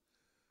place.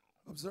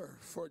 Observe,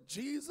 for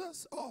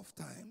Jesus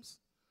oftentimes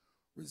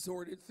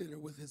resorted thither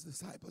with his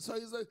disciples. So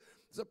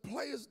it's a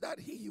place that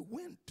he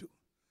went to.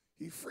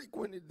 He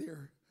frequented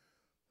there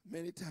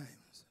many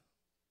times.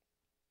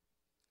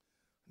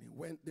 And he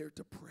went there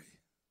to pray,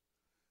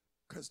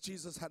 because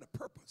Jesus had a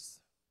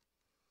purpose.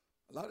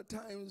 A lot of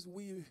times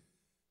we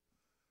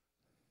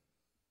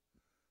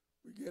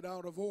get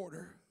out of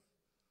order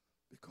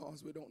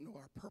because we don't know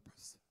our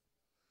purpose.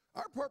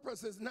 Our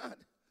purpose is not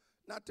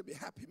to be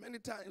happy. Many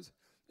times,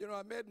 you know,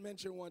 I made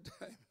mention one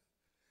time,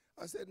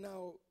 I said,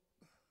 now,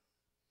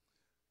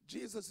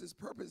 Jesus'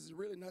 purpose is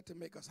really not to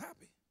make us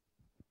happy.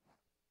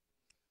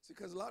 See,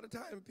 because a lot of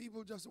times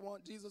people just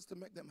want Jesus to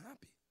make them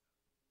happy.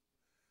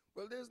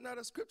 Well, there's not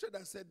a scripture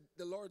that said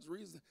the Lord's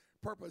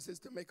purpose is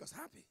to make us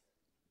happy.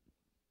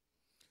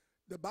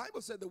 The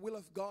Bible said the will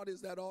of God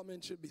is that all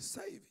men should be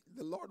saved.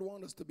 The Lord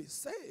wants us to be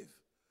saved.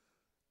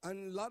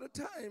 And a lot of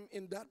time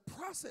in that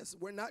process,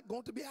 we're not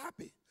going to be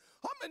happy.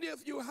 How many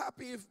of you are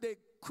happy if they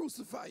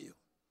crucify you?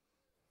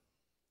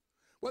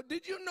 Well,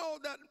 did you know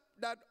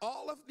that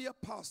all of the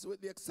apostles,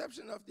 with the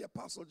exception of the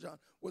apostle John,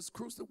 was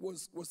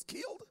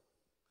killed?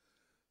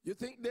 You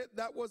think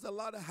that was a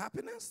lot of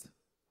happiness?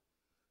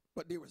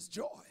 But there was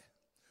joy.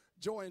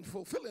 Joy in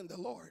fulfilling the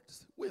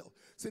Lord's will.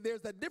 See,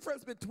 there's a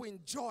difference between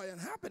joy and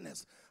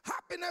happiness.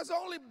 Happiness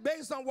only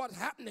based on what's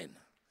happening.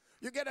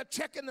 You get a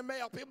check in the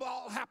mail, people are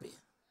all happy.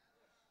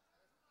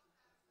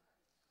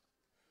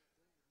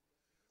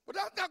 But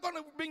that's not going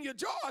to bring you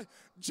joy.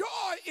 Joy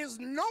is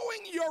knowing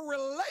your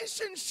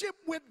relationship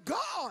with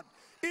God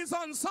is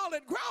on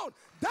solid ground.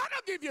 That'll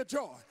give you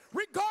joy,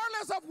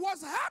 regardless of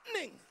what's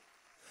happening.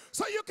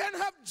 So you can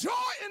have joy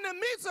in the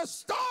midst of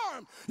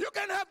storm. You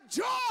can have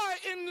joy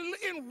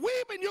in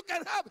weeping. You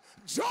can have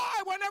joy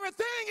when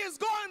everything is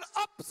going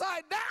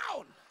upside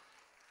down.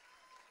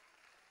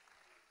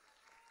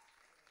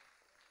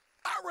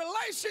 Our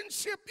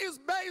relationship is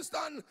based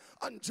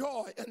on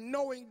joy and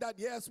knowing that,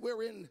 yes,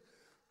 we're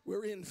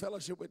in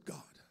fellowship with God.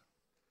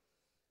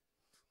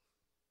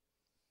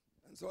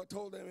 And so I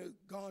told them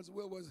God's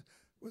will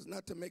was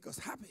not to make us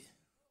happy.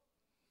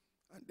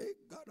 And they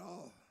got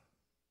all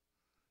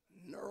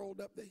knurled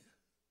up.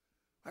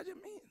 What do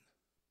you mean?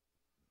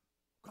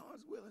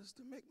 God's will is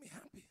to make me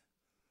happy.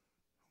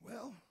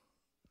 Well,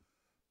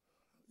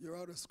 you're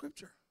out of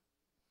scripture.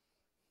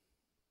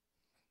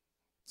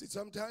 See,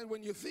 sometimes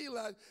when you feel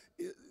that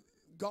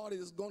God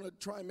is going to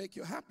try and make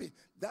you happy,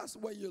 that's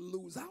where you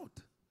lose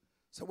out.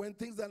 So when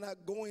things are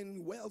not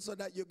going well so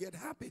that you get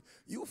happy,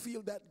 you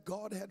feel that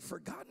God had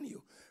forgotten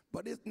you.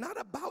 But it's not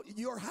about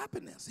your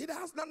happiness. It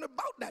has nothing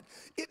about that.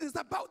 It is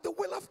about the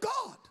will of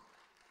God.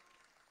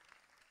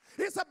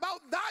 It's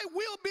about thy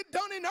will be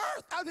done in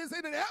earth as it is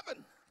in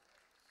heaven.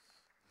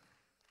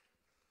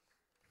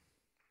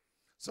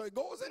 So he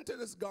goes into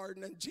this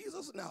garden, and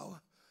Jesus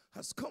now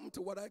has come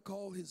to what I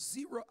call his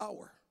 0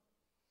 hour.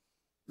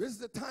 This is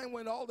the time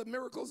when all the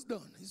miracles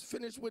done. He's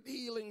finished with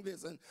healing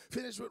this and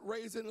finished with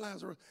raising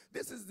Lazarus.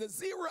 This is the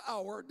 0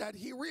 hour that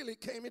he really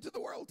came into the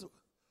world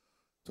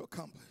to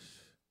accomplish.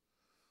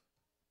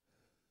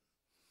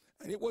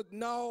 And it would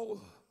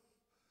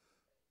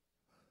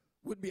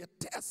be a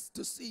test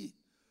to see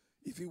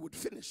if he would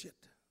finish it.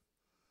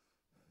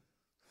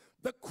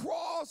 The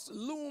cross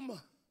loomed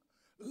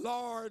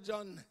large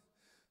on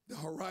the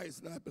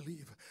horizon, I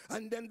believe.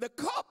 And then the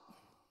cup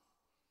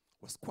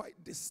was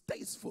quite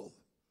distasteful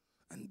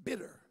and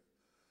bitter.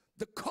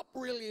 The cup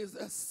really is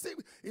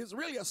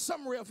really a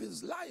summary of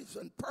his life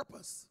and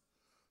purpose.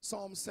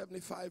 Psalm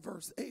 75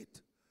 verse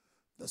 8.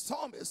 The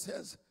psalmist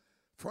says,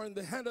 for in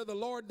the hand of the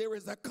Lord there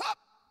is a cup.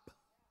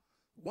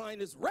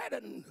 Wine is red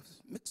and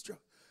mixture,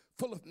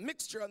 full of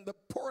mixture, and the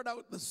poured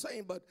out the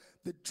same, but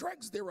the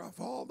dregs thereof,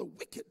 all the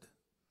wicked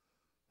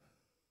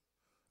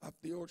of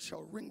the earth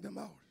shall wring them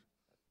out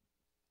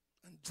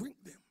and drink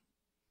them.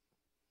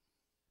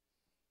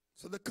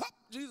 So the cup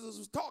Jesus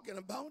was talking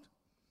about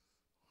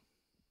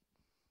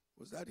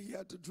was that he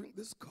had to drink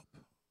this cup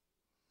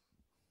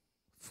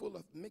full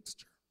of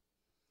mixture,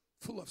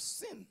 full of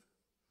sin,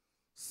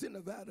 sin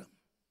of Adam,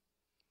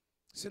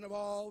 sin of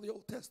all the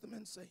Old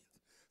Testament saints,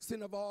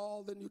 sin of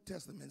all the New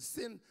Testament,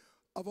 sin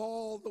of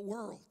all the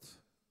world,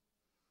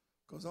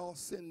 because all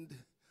sins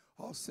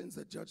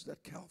are judged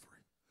at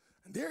Calvary.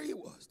 And there he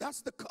was.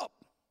 That's the cup.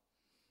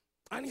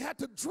 And he had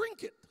to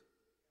drink it.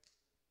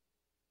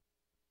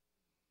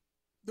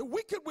 The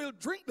wicked will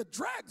drink the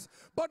dregs,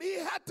 but he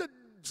had to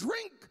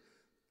drink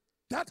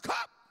that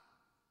cup.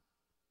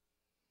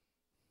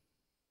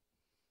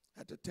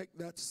 Had to take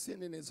that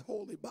sin in his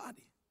holy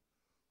body.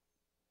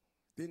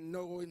 Didn't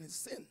know in his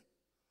sin.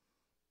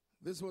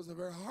 This was a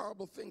very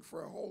horrible thing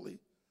for a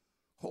holy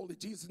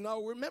Jesus. Now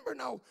remember,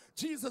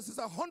 Jesus is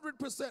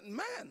 100%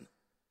 man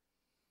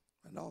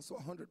and also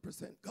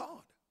 100%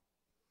 God.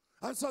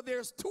 And so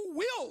there's two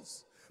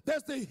wills.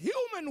 There's the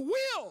human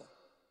will,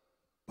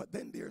 but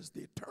then there's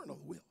the eternal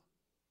will.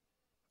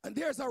 And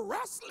there's a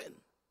wrestling,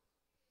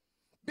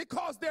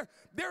 because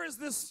there is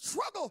this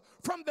struggle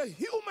from the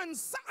human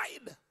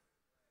side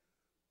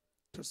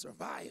to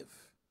survive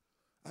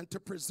and to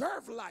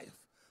preserve life.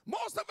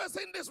 Most of us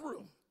in this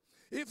room,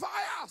 if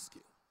I ask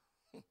you,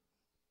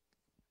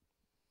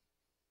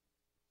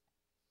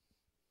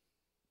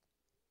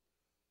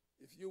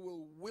 if you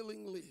will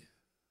willingly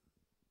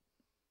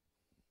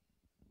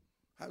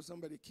have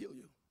somebody kill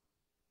you,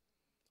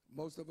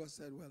 most of us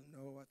said, well,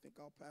 no, I think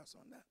I'll pass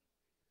on that.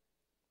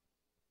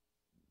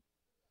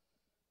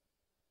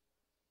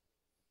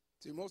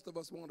 See, most of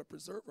us want to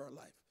preserve our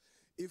life.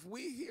 If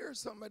we hear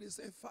somebody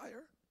say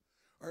fire,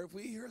 or if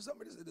we hear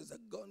somebody say there's a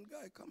gun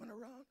guy coming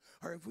around,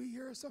 or if we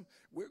hear some,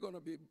 we're gonna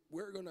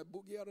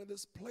boogie out of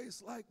this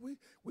place like we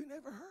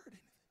never heard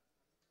anything.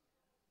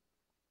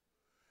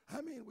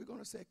 I mean, we're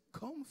gonna say,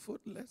 come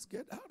foot, let's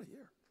get out of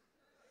here.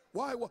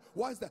 Why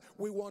is that?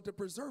 We want to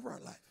preserve our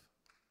life.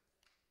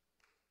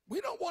 We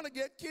don't want to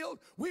get killed.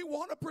 We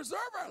want to preserve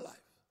our life.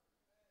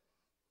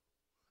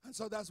 And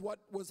so that's what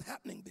was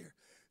happening there.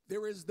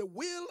 There is the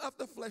will of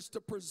the flesh to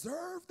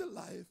preserve the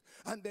life,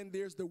 and then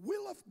there's the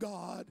will of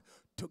God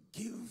to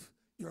give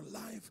your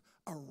life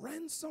a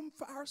ransom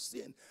for our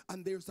sin,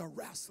 and there's a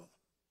wrestle.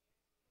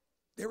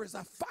 There is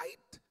a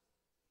fight.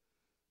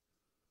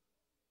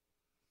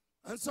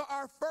 And so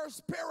our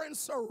first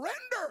parents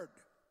surrendered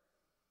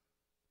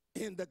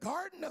in the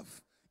Garden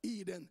of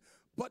Eden,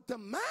 but the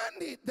man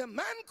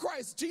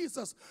Christ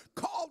Jesus,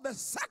 called the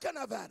second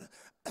of Adam,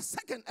 a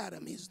second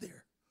Adam is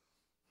there.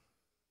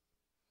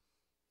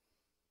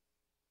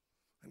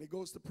 And he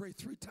goes to pray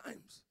 3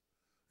 times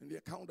in the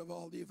account of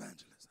all the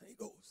evangelists. And he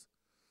goes,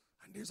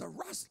 and there's a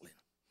wrestling.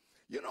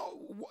 You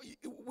know,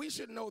 we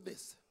should know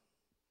this,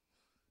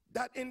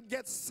 that in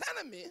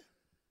Gethsemane,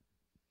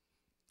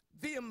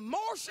 the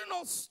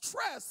emotional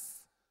stress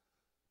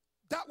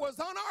that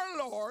was on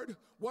our Lord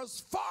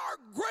was far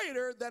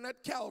greater than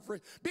at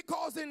Calvary.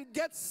 Because in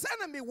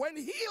Gethsemane, when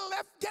he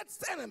left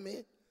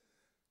Gethsemane,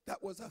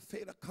 that was a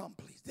fait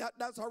accompli.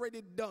 That's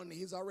already done.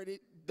 He's already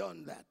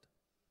done that.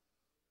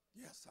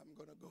 Yes, I'm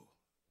going to go.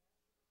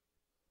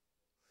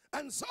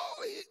 And so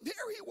there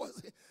he was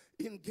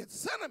in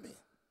Gethsemane.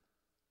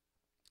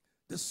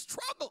 The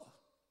struggle.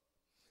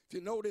 If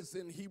you notice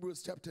in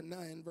Hebrews chapter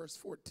 9, verse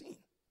 14.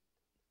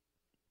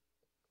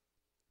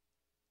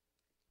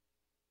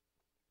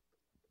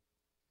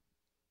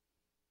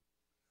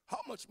 How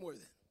much more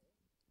then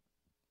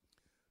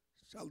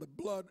shall the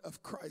blood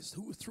of Christ,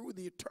 who through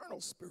the eternal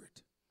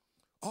Spirit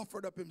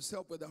offered up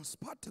himself without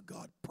spot to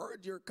God,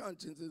 purge your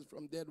consciences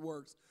from dead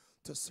works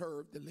to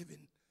serve the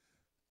living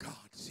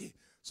God. See,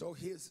 so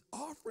he's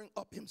offering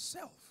up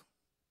himself.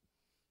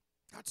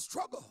 That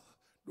struggle.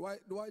 Do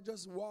I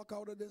just walk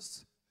out of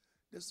this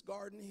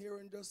garden here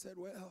and just said,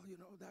 well, you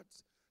know,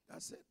 that's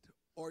it?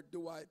 Or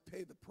do I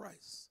pay the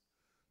price?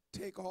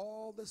 Take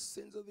all the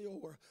sins of the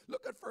old world.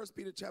 Look at 1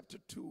 Peter chapter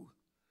 2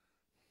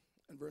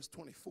 and verse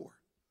 24.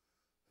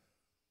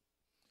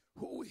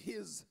 Who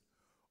his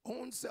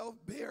own self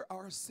bare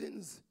our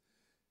sins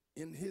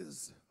in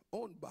his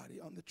own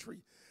body on the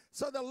tree.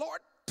 So the Lord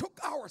took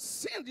our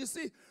sins. You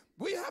see,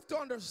 we have to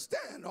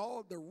understand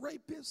all the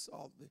rapists,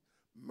 all the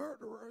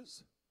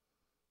murderers,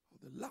 all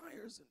the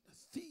liars and the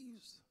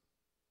thieves,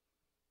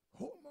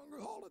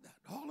 whoremongers,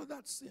 all of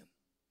that sin.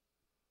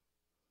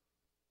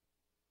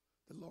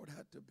 The Lord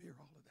had to bear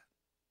all of that.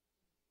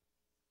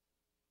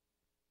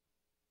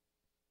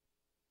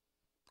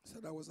 So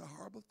that was a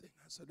horrible thing.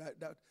 So that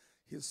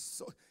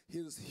his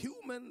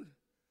human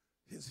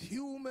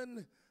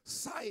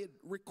side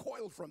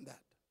recoiled from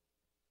that.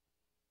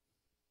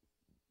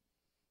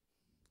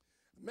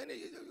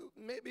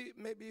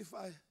 Maybe if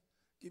I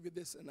give you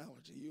this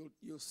analogy,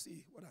 you'll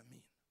see what I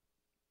mean.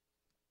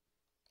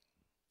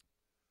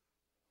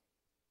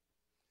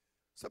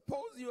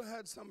 Suppose you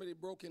had somebody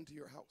broke into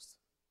your house.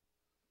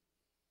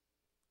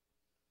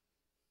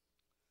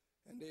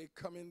 And they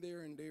come in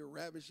there and they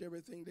ravish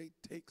everything. They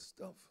take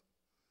stuff.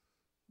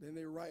 Then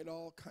they write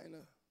all kind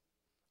of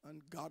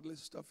ungodly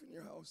stuff in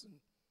your house and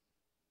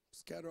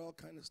scatter all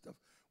kind of stuff.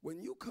 When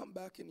you come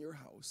back in your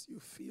house, you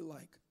feel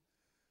like,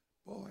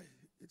 boy,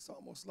 it's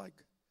almost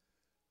like,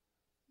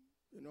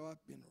 you know,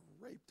 I've been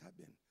raped. I've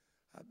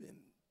been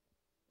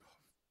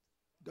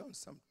done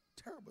some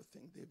terrible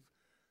thing.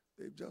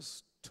 They've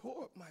just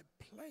tore up my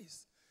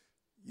place.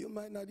 You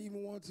might not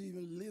even want to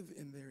even live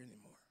in there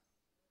anymore.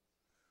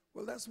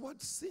 Well, that's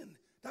what sin.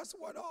 That's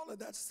what all of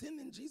that sin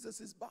in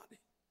Jesus' body.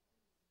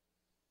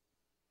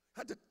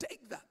 Had to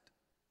take that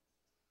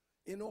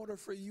in order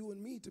for you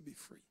and me to be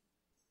free.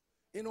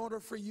 In order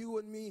for you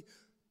and me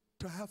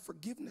to have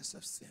forgiveness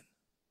of sin.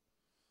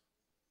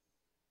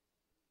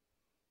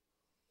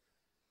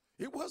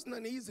 It wasn't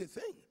an easy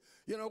thing.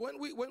 You know,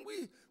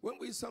 when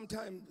we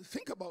sometimes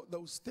think about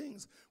those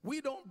things,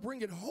 we don't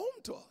bring it home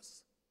to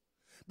us.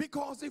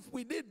 Because if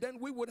we did, then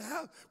we would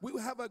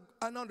have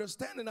an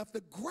understanding of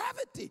the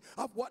gravity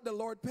of what the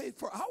Lord paid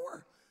for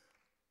our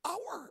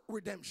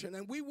redemption.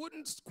 And we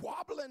wouldn't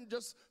squabble and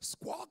just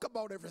squawk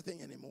about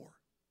everything anymore.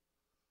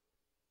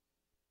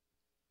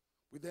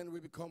 We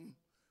become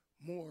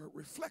more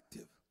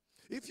reflective.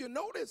 If you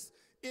notice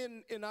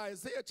in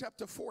Isaiah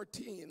chapter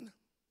 14,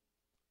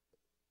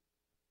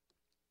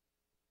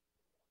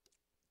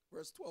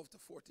 verse 12 to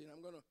 14,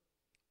 I'm going to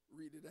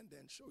read it and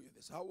then show you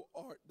this. How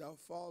art thou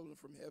fallen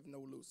from heaven,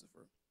 O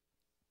Lucifer,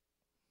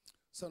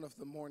 son of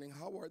the morning?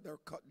 How art thou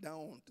cut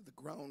down to the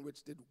ground,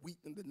 which did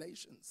weaken the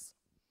nations?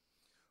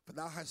 For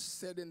thou hast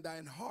said in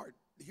thine heart,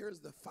 here's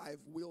the 5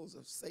 wills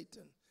of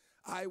Satan: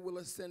 I will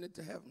ascend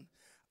into heaven.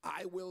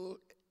 I will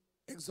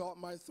exalt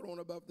my throne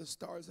above the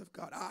stars of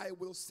God. I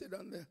will sit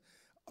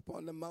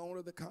upon the mount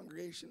of the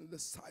congregation in the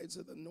sides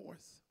of the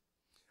north.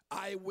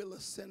 I will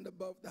ascend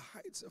above the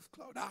heights of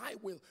cloud. I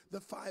will,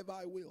 the 5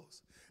 I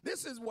wills.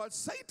 This is what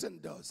Satan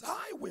does.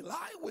 I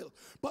will.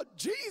 But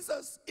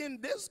Jesus in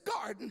this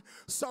garden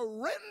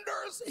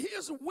surrenders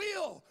his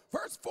will.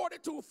 Verse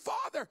 42,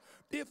 Father,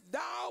 if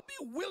thou be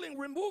willing,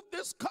 remove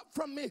this cup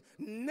from me.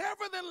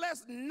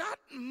 Nevertheless, not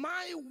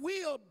my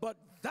will, but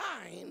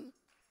thine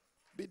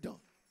be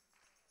done.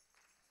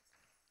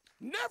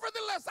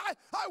 Nevertheless,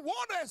 I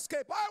want to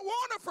escape. I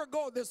want to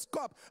forgo this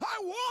cup. I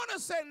want to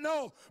say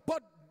no,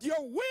 but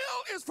your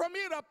will is for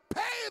me to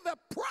pay the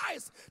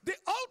price, the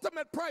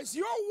ultimate price.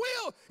 Your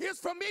will is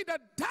for me to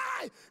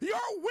die.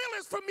 Your will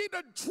is for me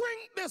to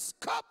drink this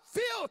cup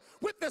filled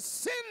with the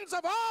sins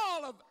of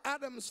all of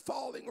Adam's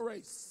falling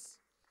race.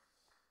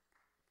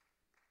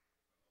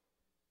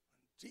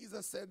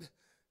 Jesus said,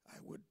 I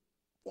would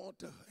want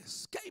to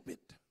escape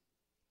it.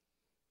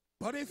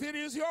 But if it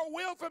is your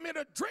will for me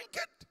to drink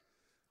it,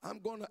 I'm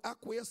going to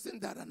acquiesce in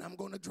that and I'm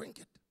going to drink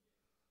it.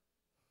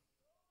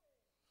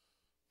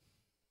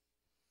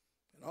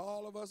 And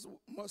all of us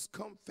must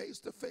come face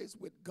to face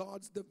with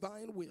God's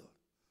divine will.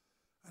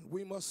 And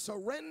we must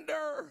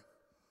surrender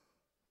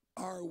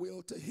our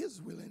will to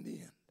his will in the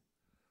end.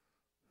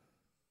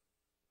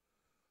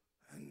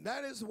 And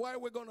that is why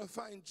we're going to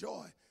find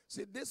joy.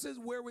 See, this is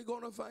where we're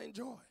going to find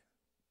joy.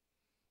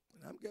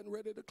 And I'm getting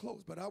ready to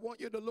close, but I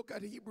want you to look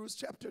at Hebrews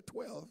chapter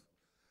 12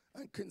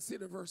 and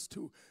consider verse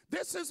 2.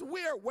 This is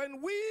where when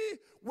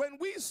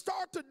we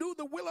start to do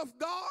the will of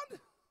God,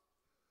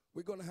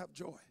 we're going to have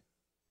joy.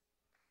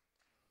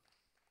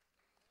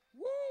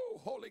 Woo,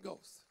 Holy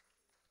Ghost.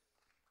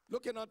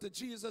 Looking unto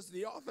Jesus,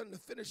 the author and the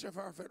finisher of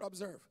our faith.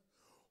 Observe.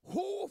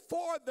 Who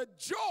for the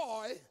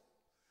joy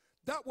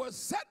that was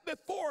set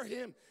before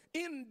him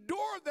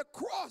endured the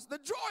cross. The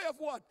joy of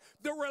what?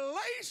 The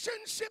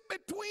relationship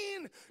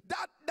between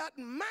that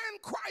man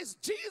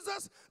Christ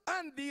Jesus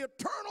and the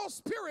eternal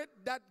spirit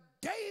that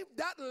gave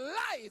that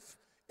life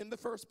in the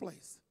first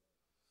place.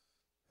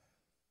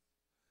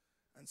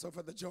 And so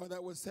for the joy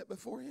that was set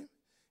before him,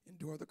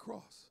 endure the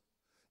cross,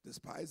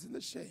 despising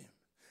the shame,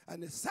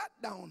 and is sat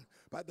down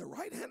by the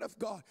right hand of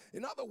God.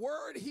 In other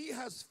words, he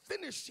has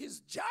finished his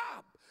job.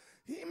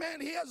 He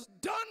has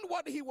done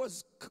what he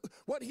was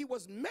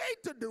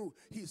made to do.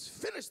 He's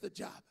finished the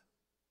job.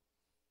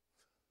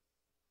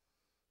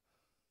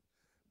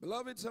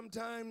 Beloved,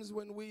 sometimes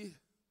when we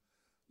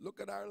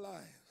look at our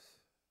lives,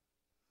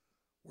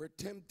 we're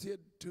tempted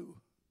to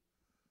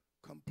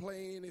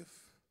complain if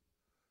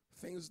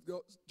things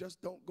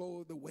just don't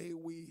go the way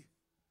we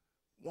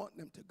want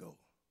them to go.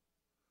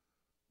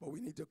 But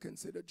we need to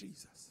consider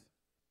Jesus.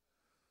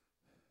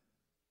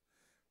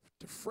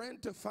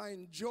 To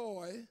find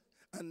joy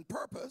and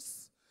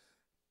purpose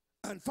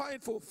and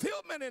find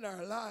fulfillment in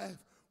our life,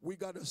 we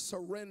got to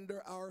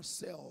surrender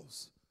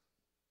ourselves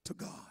to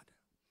God.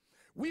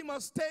 We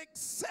must take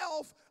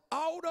self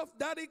out of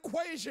that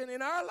equation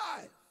in our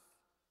life.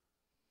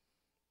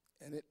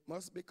 And it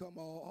must become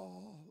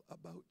all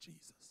about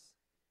Jesus.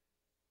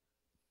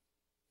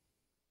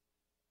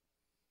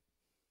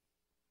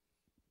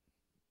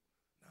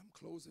 Now I'm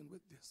closing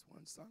with this.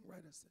 One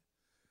songwriter said,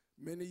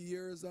 many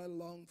years I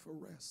longed for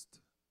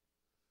rest,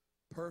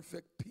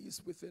 perfect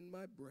peace within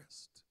my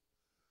breast.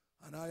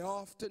 And I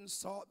often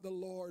sought the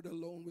Lord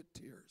alone with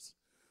tears.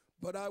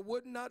 But I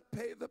would not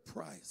pay the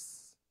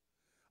price.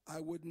 I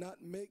would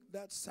not make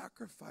that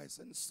sacrifice.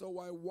 And so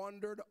I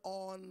wandered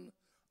on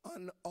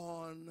and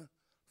on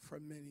for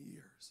many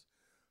years.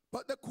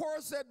 But the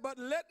chorus said, but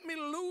let me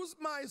lose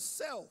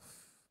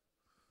myself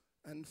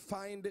and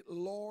find it,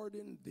 Lord,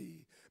 in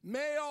thee.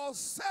 May all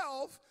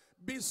self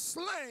be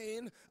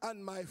slain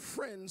and my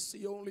friends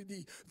see only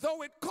thee.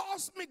 Though it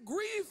cost me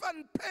grief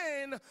and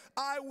pain,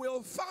 I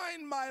will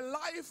find my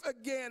life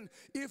again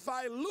if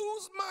I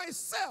lose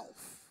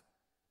myself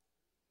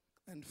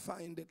and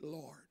find it,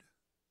 Lord,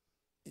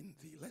 in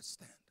thee. Let's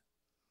stand.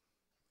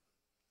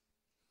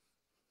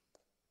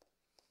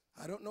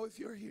 I don't know if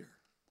you're here,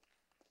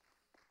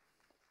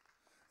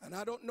 and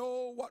I don't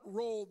know what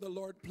role the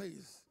Lord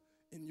plays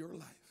in your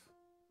life.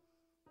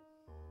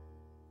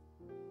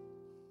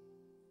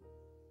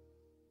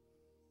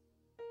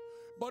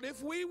 But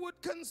if we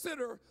would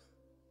consider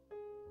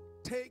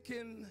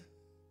taking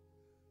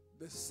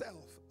the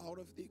self out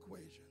of the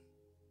equation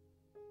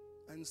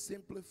and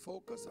simply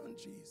focus on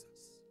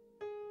Jesus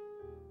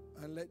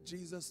and let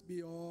Jesus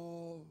be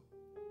all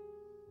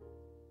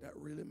that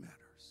really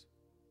matters,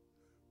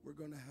 we're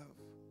going to have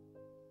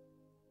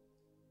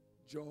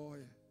joy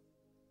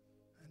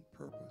and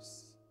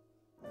purpose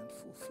and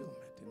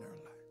fulfillment in our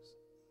lives.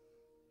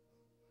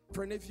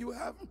 Friend, if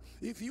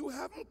you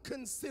haven't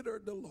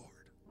considered the Lord,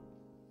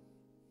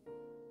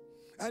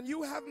 and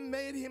you haven't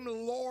made him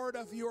Lord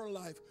of your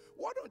life,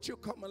 why don't you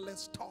come and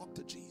let's talk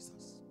to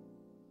Jesus?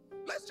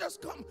 Let's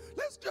just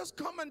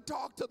come and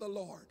talk to the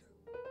Lord.